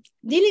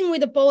 Dealing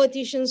with the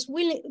politicians,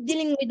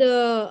 dealing with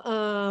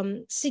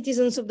the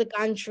citizens of the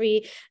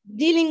country,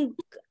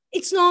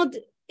 it's not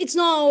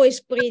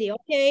always pretty,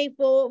 okay?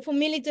 For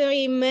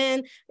military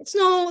men, it's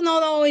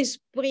not always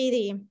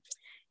pretty.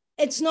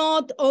 It's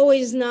not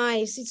always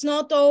nice. It's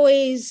not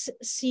always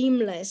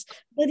seamless,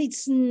 but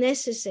it's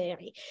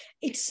necessary.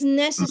 It's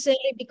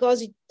necessary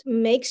because it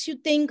makes you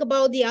think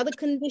about the other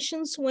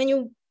conditions when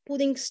you're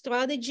putting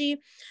strategy.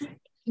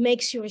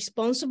 Makes you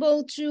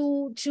responsible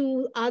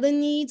to other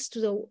needs, to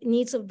the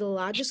needs of the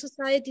larger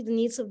society, the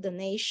needs of the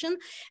nation,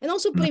 and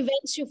also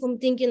prevents you from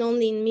thinking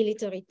only in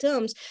military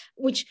terms,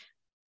 which,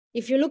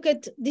 if you look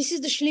at, this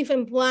is the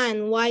Schlieffen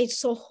Plan, why it's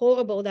so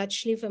horrible, that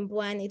Schlieffen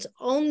Plan. It's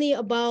only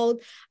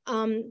about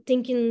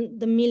thinking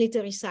the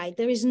military side.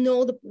 There is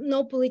no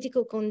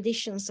political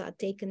conditions are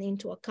taken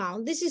into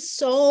account. This is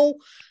so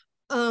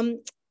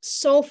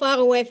far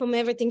away from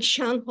everything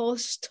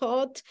Scharnhorst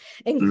taught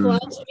and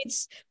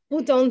Clausewitz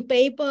put on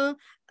paper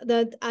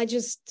that I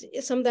just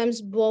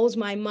sometimes blows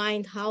my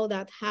mind how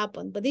that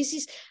happened. But this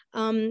is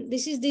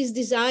this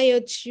desire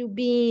to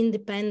be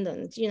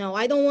independent.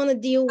 I don't want to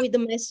deal with the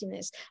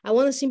messiness. I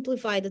want to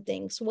simplify the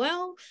things.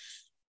 Well,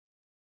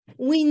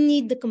 we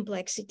need the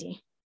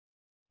complexity.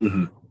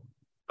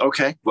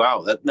 Okay.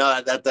 Wow.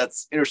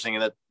 That's interesting,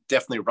 and that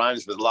definitely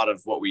rhymes with a lot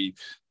of what we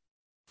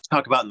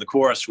talk about in the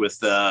course with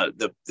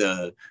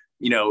the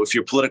if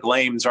your political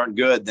aims aren't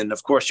good, then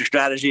of course your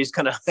strategy is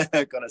gonna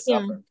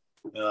suffer.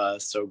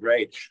 So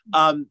great.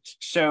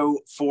 So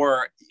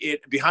for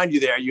it behind you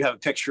there, you have a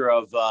picture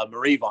of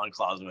Marie von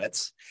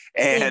Clausewitz,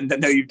 and I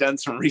know you've done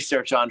some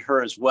research on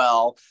her as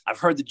well. I've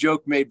heard the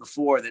joke made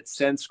before that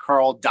since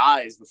Karl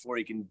dies before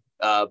he can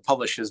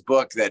publish his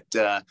book,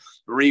 that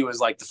Marie was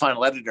like the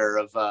final editor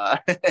of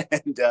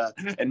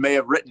and may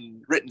have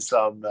written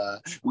some.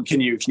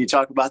 Can you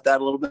talk about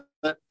that a little bit?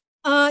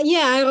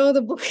 Yeah, I wrote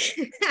a book.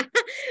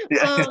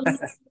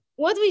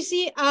 What we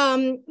see,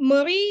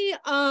 Marie.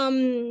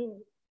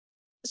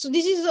 So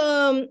this is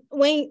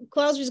when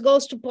Clausewitz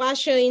goes to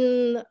Prussia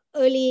in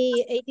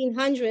early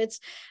 1800s.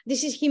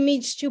 He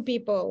meets two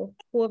people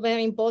who are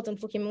very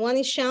important for him. One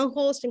is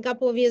Scharnhorst, and a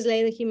couple of years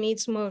later he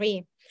meets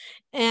Marie,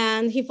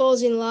 and he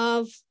falls in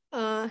love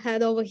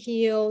head over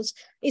heels.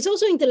 It's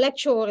also an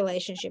intellectual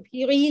relationship.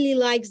 He really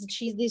likes that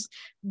she's this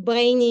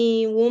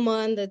brainy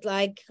woman that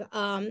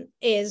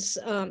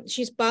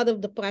she's part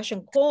of the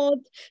Prussian court.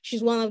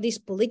 She's one of these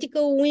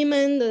political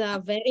women that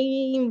are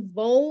very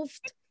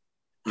involved.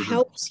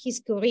 Helps his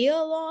career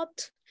a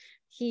lot.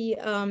 He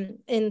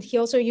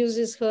also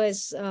uses her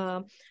as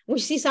we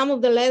see some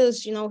of the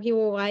letters. He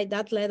will write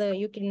that letter.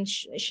 You can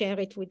share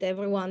it with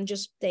everyone.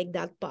 Just take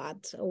that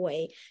part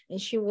away,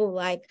 and she will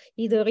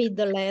either read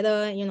the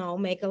letter.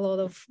 Make a lot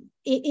of.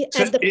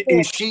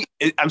 Is she?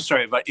 I'm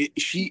sorry, but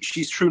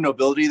she's true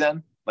nobility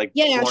then?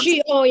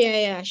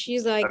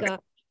 She's like. Okay.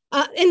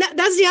 And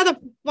that's the other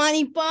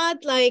funny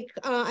part.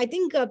 I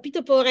think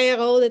Peter Porre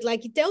wrote it.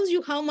 It tells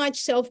you how much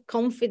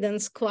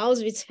self-confidence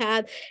Clausewitz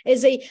had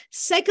as a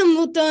second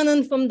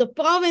lieutenant from the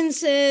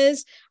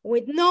provinces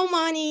with no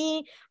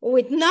money,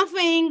 with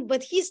nothing.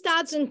 But he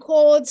starts in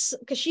courts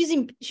because she's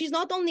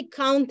not only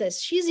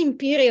countess, she's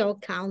imperial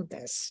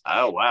countess.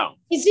 Oh wow!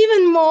 It's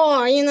even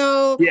more,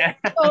 Yeah.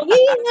 So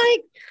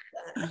he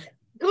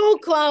go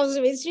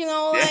Clausewitz, he's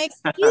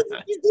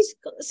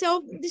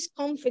this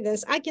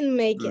confidence. I can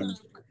make it.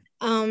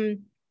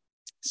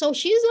 So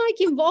she's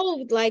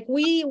involved.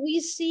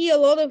 We see a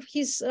lot of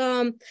his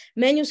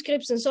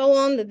manuscripts and so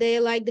on that they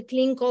the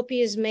clean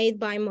copy is made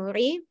by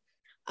Marie.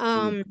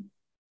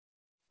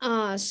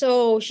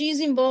 So she's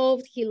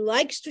involved. He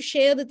likes to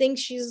share the things.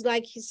 She's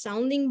his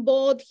sounding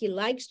board. He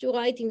likes to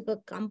write in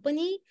her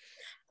company.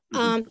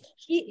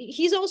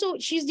 She's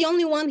the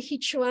only one he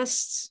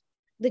trusts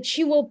that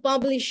she will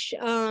publish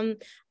on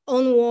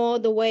war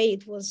the way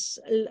it was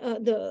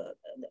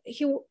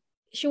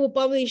she will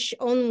publish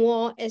on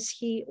war as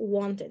he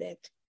wanted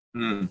it.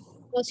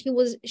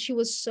 Because she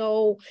was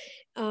so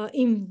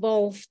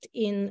involved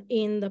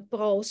in the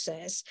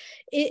process.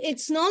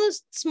 It's not a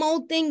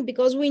small thing,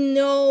 because we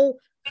know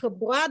her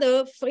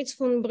brother, Fritz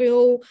von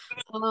Brühl,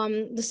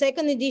 the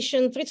second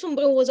edition, Fritz von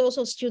Brühl was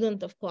also a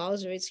student of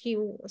Clausewitz. He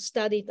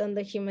studied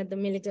under him at the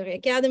military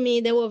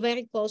academy. They were a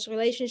very close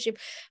relationship.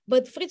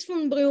 But Fritz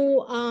von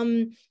Brühl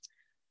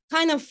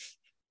kind of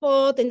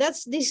thought, and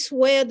that's this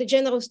where the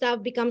general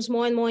staff becomes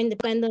more and more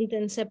independent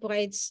and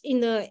separates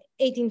in the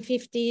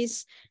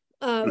 1850s,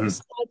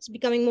 starts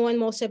becoming more and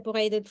more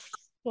separated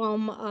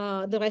from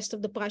the rest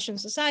of the Prussian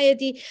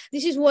society.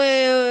 This is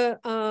where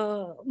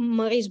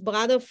Marie's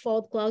brother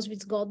thought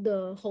Clausewitz got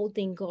the whole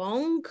thing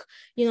wrong,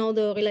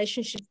 the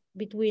relationship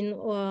between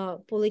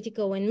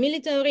political and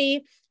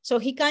military. So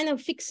he kind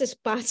of fixes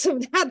parts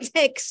of that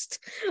text.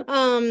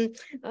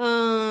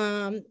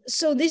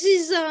 So this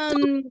is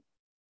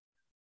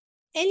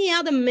any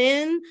other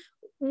man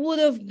would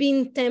have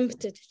been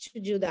tempted to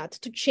do that,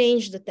 to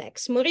change the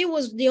text. Marie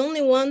was the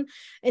only one,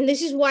 and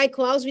this is why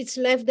Clausewitz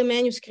left the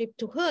manuscript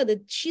to her,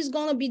 that she's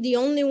going to be the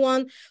only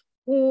one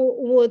who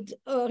would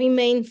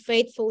remain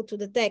faithful to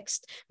the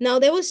text. Now,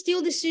 there were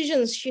still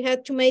decisions. She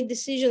had to make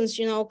decisions,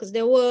 because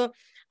there were,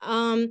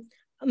 I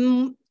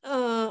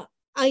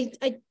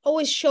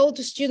always show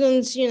to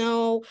students,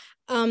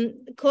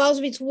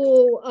 Clausewitz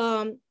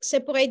will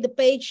separate the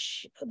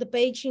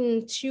page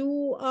in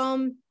two,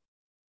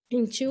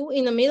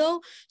 in the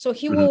middle. So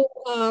he will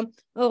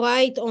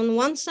write on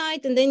one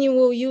side, and then you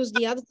will use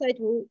the other side,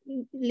 will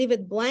leave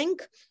it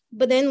blank.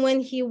 But then when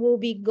he will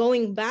be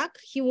going back,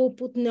 he will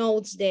put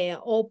notes there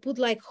or put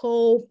like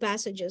whole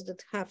passages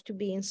that have to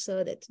be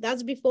inserted.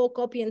 That's before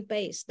copy and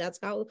paste. That's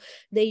how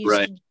they used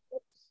to do it.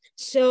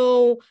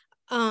 So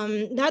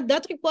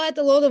that required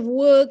a lot of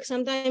work.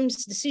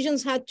 Sometimes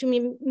decisions had to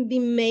be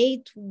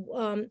made.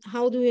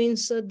 How do you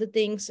insert the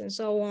things and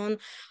so on.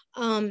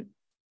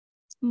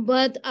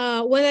 But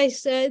when I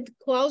said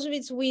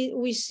Clausewitz,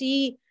 we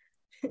see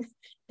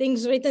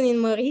things written in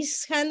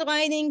Marie's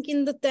handwriting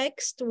in the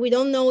text. We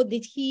don't know,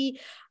 did he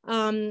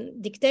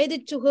dictate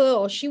it to her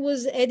or she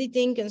was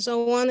editing and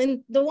so on.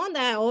 And the one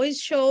that I always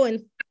show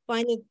and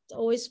find it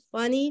always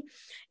funny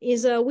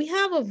is we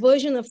have a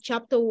version of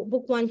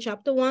book 1,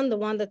 chapter 1, the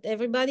one that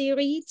everybody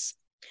reads.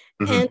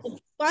 And the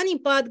funny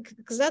part,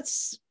 because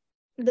that's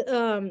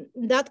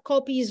that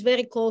copy is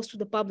very close to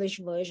the published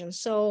version.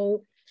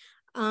 So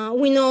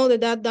we know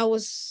that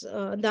was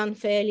done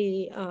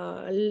fairly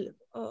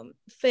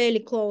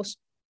close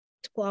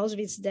to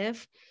Clausewitz's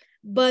death.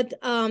 But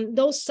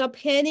those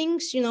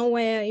subheadings,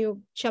 where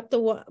you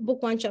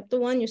book 1, chapter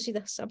 1, you see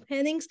the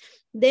subheadings,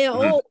 they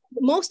are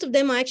most of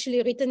them are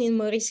actually written in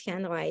Marie's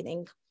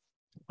handwriting.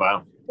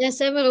 Wow. There are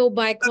several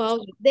by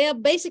Clausewitz. They are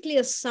basically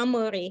a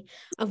summary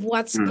of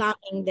what's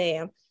coming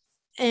there.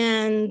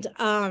 And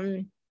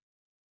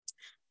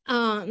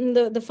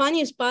the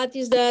funniest part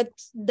is that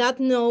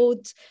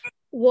note,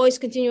 Voice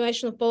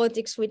Continuation of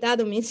Politics with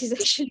Other Means, is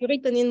actually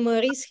written in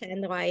Marie's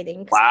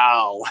handwriting.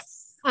 Wow.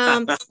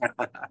 Now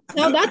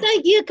that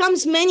idea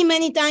comes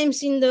many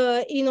times in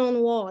the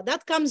On War.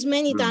 That comes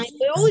many times.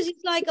 But always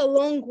it's like a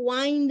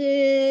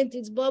long-winded,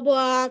 it's blah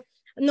blah,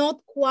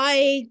 not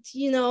quite,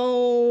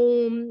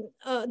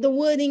 the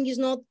wording is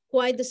not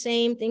quite the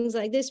same, things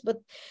like this,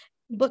 but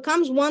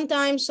becomes one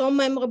time so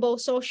memorable,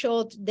 so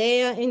short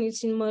there, and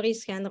it's in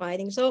Marie's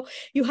handwriting. So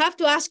you have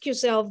to ask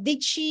yourself,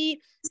 did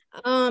she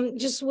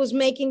just was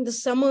making the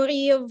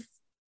summary of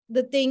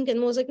the thing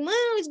and was like,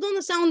 well, it's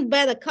gonna sound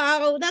better,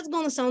 Karl, that's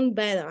gonna sound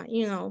better,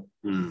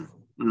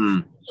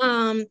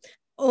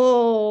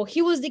 or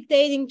he was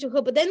dictating to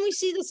her. But then we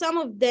see that some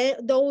of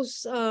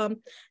those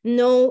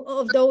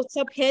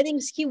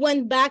subheadings, he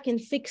went back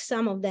and fixed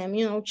some of them,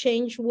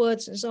 changed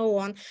words and so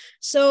on.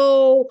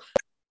 So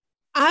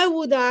I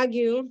would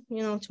argue,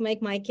 to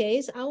make my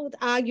case, I would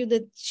argue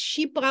that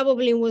she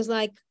probably was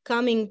like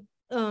going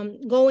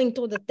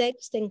through the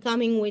text and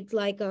coming with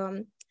like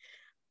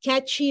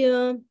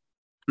catchier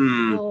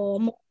or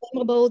more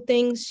memorable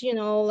things,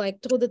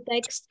 like through the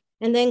text.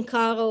 And then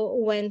Karl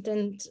went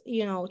and,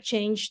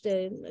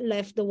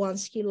 left the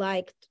ones he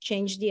liked,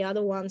 changed the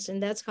other ones.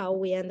 And that's how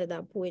we ended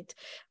up with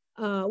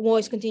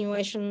Voice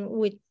Continuation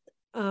with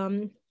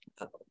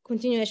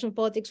Continuation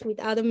Politics with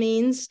Other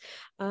Means,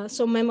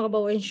 so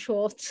memorable and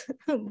short.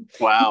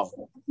 Wow.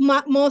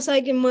 Most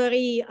likely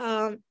Marie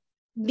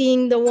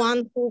being the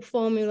one who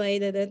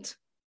formulated it.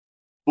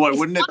 Boy,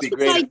 wouldn't it be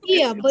great?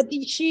 Idea, but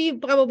she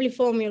probably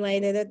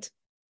formulated it.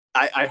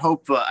 I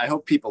hope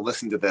people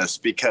listen to this,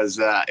 because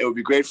it would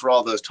be great for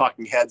all those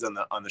talking heads on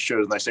the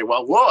shows, and they say,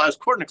 well, as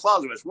according to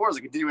Clausewitz, war is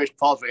a continuation of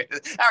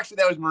politics. Actually,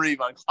 that was Marie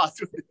von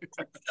Clausewitz.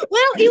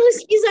 Well, it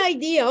was his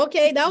idea.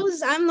 Okay,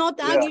 I'm not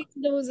arguing.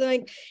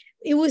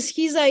 It was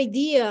his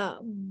idea,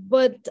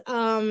 but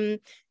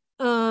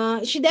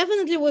she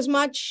definitely was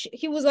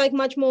he was like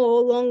much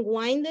more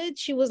long-winded.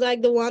 She was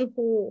like the one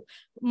who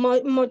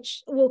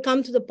much will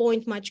come to the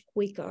point much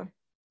quicker.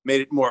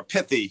 Made it more a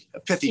pithy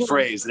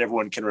phrase that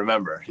everyone can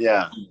remember.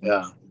 Yeah.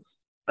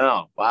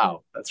 Oh,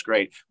 wow. That's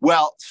great.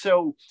 Well,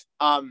 so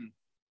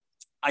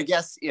I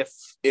guess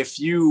if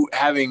you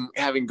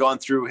having gone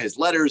through his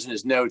letters and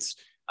his notes,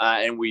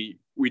 and we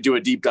do a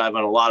deep dive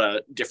on a lot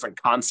of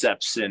different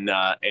concepts in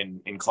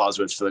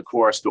Clausewitz for the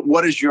course, but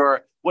what's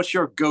your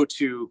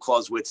go-to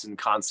Clausewitzian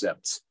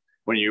concepts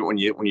when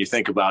you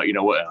think about,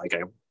 like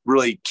a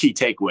really key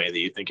takeaway that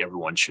you think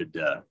everyone should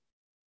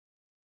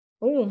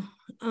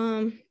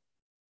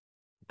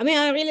I mean,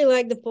 I really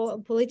like the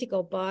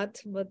political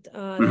part, but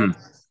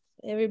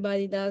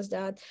everybody does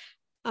that.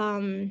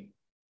 I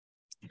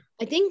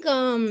think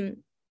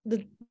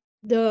the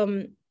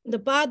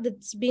part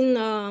that's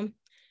been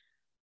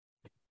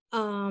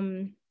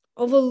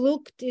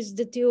overlooked is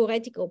the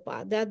theoretical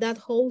part. That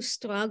whole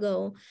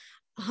struggle.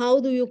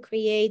 How do you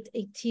create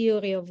a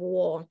theory of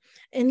war?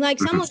 And like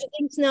some of the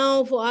things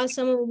now for us,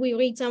 we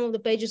read some of the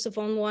pages of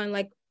On War and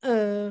like,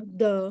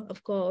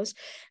 of course,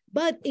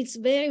 but it's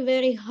very,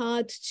 very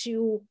hard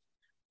to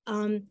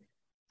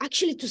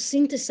actually to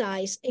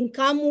synthesize and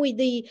come with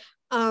the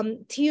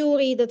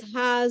theory that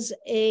has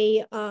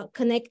a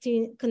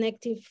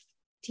connective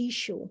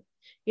tissue,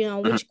 you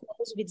know, which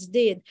Clausewitz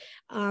did,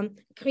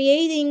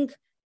 creating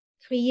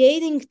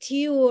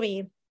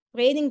theory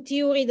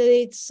that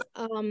it's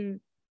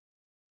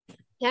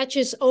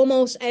catches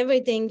almost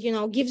everything, you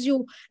know, gives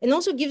you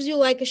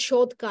like a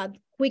shortcut,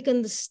 quick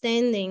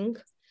understanding.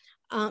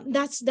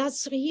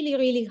 That's really,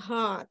 really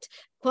hard.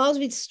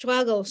 Clausewitz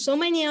struggle. So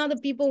many other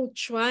people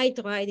tried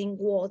writing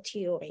war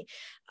theory.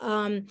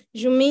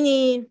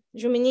 Jomini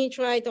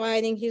tried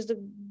writing, he's the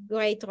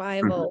great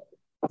rival.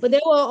 But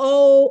there were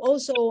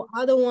also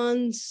other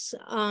ones.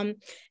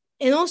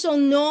 And also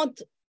not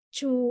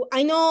to,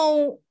 I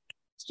know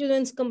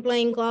students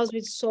complain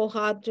Clausewitz so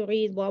hard to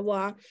read, blah,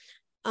 blah.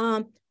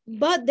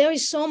 But there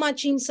is so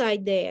much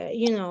inside there,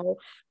 you know.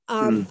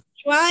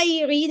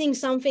 Try reading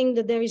something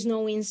that there is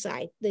no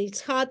insight, that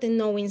it's hard and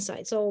no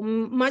insight. So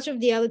much of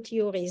the other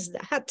theory is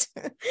that,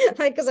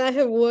 because I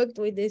have worked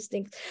with these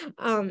things.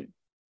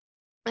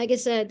 Like I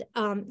said,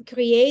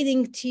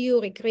 creating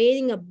theory,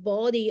 creating a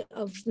body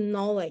of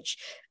knowledge,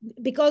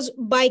 because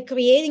by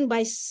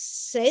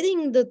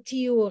setting the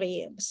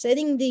theory,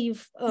 setting the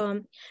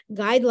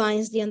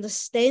guidelines, the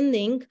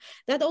understanding,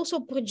 that also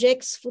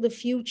projects for the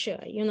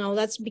future. You know,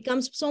 that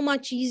becomes so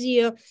much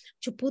easier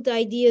to put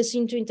ideas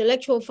into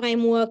intellectual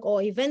framework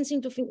or events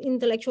into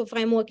intellectual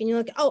framework. And you're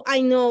like, oh,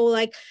 I know,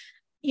 like,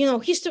 you know,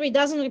 history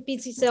doesn't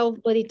repeat itself,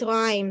 but it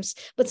rhymes.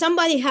 But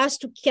somebody has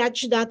to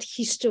catch that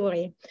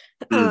history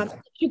that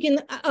you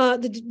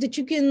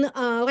can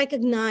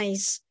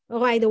recognize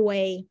right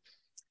away.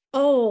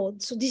 Oh,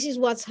 so this is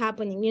what's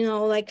happening, you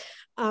know, like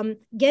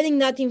getting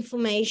that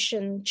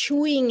information,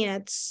 chewing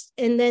it,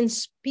 and then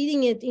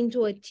speeding it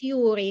into a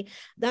theory.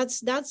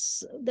 That's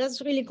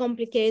really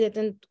complicated.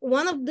 And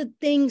one of the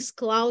things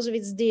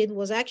Clausewitz did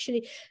was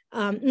actually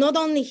not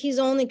only his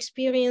own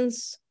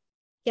experience,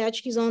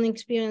 catch his own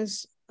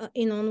experience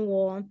in On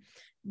War,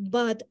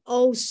 but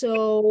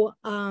also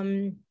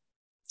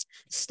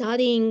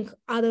studying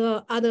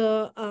other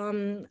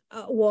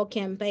war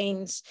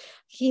campaigns.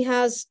 He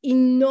has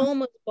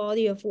enormous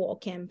body of war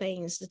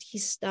campaigns that he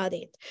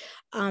studied.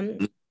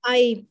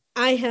 I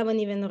haven't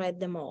even read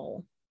them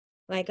all.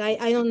 Like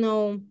I don't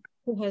know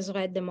who has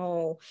read them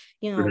all,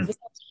 you know, because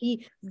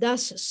he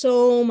does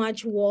so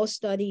much war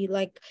study,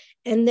 like,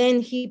 and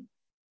then he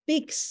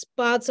picks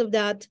parts of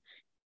that,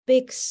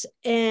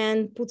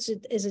 and puts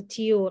it as a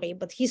theory.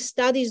 But he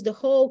studies the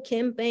whole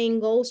campaign,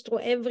 goes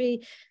through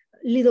every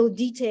little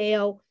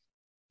detail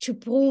to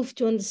prove,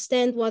 to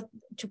understand what,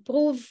 to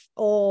prove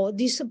or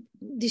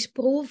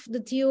disprove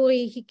the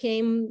theory he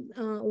came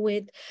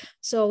with.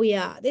 So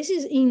yeah, this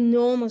is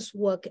enormous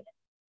work.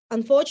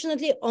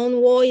 Unfortunately, On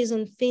War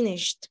isn't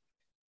finished.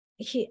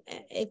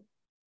 I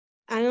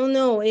don't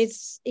know,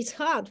 it's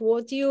hard,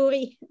 war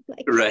theory.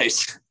 Like,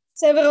 right.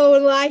 Several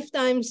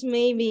lifetimes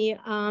maybe,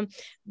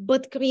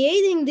 but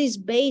creating this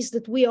base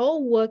that we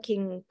all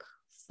working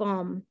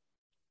from,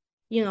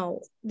 you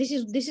know, this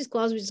is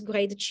Clausewitz's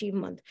great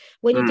achievement.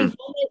 When you think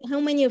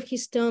how many of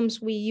his terms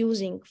we're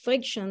using,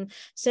 friction,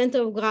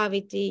 center of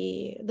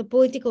gravity, the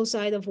political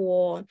side of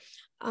war,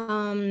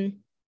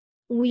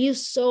 we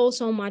use so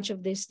much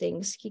of these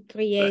things. He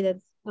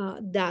created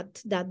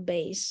that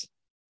base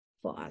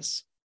for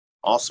us.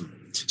 Awesome.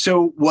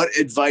 So what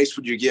advice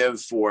would you give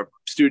for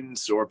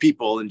students or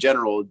people in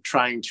general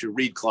trying to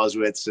read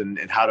Clausewitz and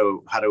how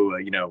to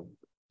you know,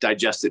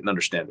 digest it and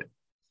understand it?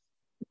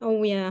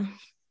 Oh yeah.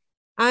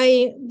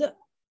 I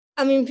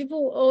mean,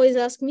 people always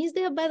ask me, is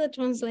there a better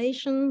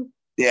translation?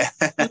 Yeah.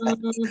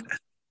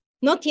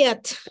 Not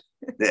yet.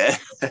 Yeah.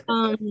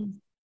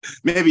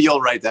 Maybe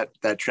you'll write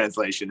that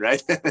translation,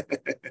 right?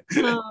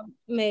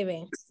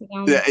 Maybe.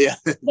 Yeah.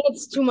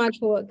 That's too much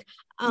work.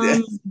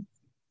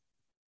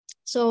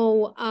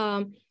 So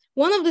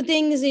one of the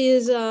things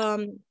is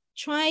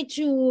try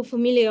to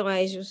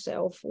familiarize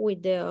yourself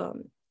with the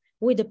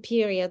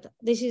period.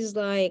 This is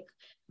like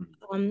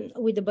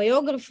with the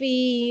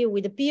biography,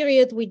 with the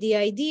period, with the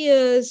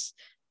ideas.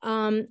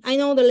 I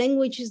know the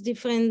language is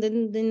different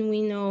than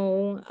we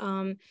know.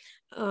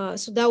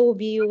 So that will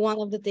be one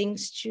of the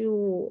things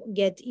to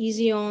get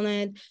easy on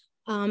it.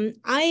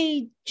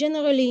 I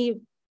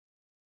generally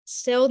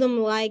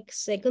seldom like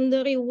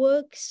secondary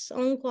works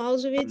on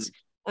Clausewitz.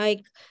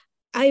 Like,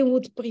 I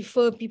would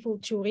prefer people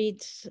to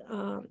read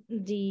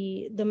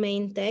the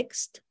main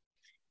text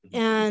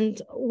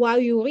And while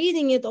you're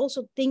reading it,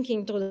 also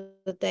thinking through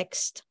the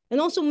text, and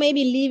also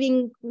maybe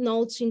leaving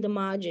notes in the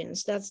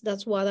margins.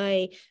 That's what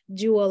I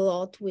do a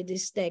lot with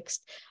this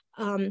text.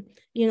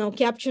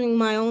 Capturing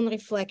my own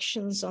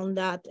reflections on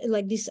that,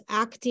 like this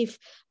active,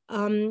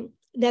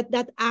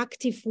 that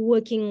active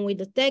working with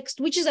the text,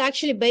 which is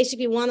actually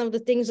basically one of the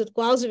things that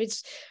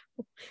Clausewitz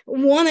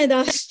wanted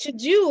us to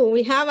do.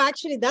 We have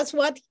actually, that's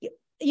what,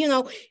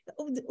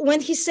 when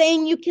he's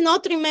saying you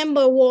cannot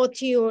remember war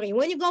theory,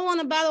 when you go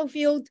on a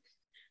battlefield,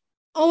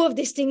 all of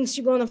these things,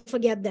 you're going to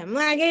forget them.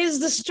 Like, it's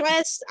the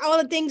stress, all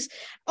the things.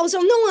 Also,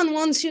 no one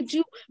wants you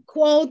to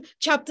quote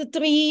chapter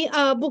 3,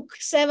 book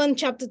 7,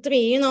 chapter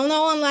 3.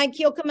 No one, like,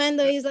 your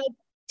commander is like,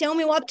 tell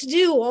me what to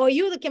do, or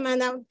you, the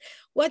commander,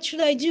 what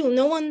should I do?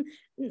 No one,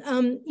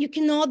 you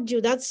cannot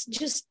do. That's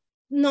just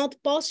not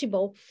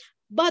possible.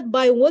 But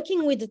by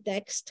working with the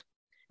text,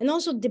 and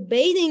also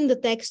debating the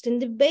text and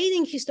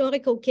debating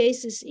historical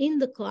cases in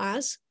the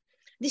class,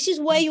 this is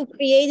where you're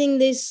creating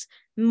this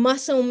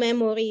muscle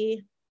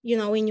memory,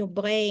 in your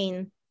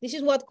brain. This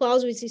is what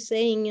Clausewitz is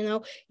saying,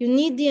 you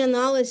need the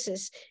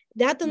analysis.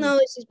 That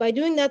analysis, by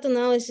doing that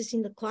analysis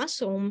in the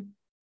classroom,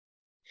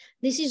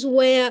 this is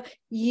where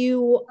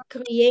you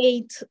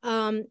create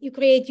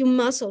your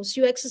muscles,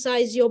 you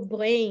exercise your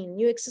brain,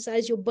 you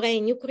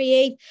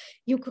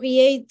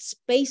create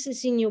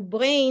spaces in your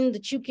brain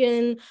that you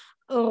can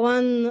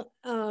run,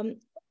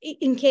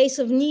 in case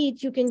of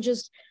need, you can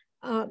just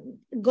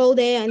go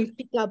there and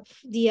pick up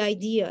the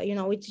idea.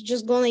 It's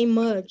just gonna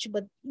emerge,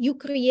 but you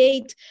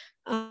create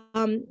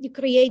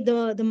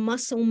the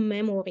muscle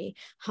memory.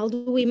 How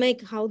do I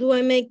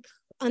make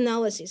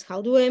analysis?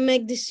 How do I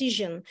make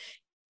decision?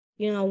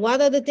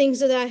 What are the things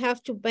that I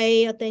have to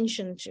pay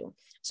attention to?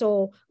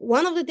 So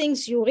one of the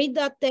things, you read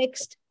that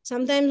text,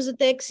 sometimes the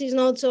text is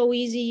not so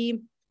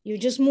easy. You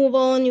just move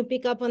on, you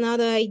pick up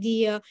another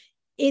idea.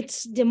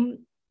 It's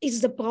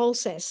the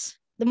process.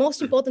 The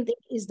most important thing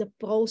is the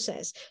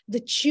process,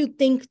 that you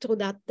think through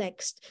that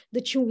text,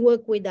 that you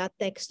work with that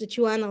text, that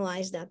you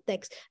analyze that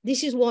text.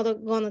 This is what are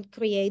going to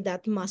create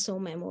that muscle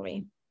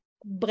memory,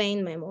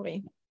 brain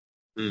memory.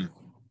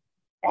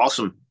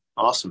 Awesome.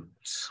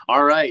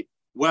 All right.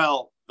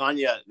 Well,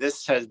 Vanya,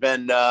 this has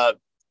been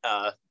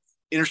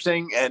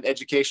interesting and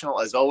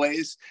educational as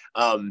always.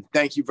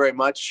 Thank you very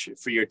much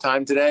for your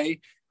time today.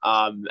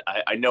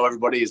 I know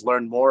everybody has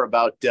learned more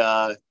about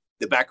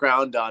the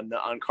background on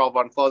Karl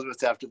von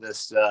Clausewitz after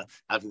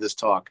this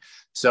talk.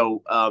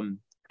 So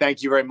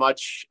thank you very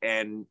much,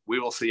 and we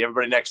will see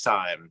everybody next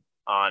time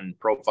on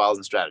Profiles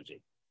and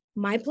Strategy.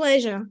 My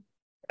pleasure.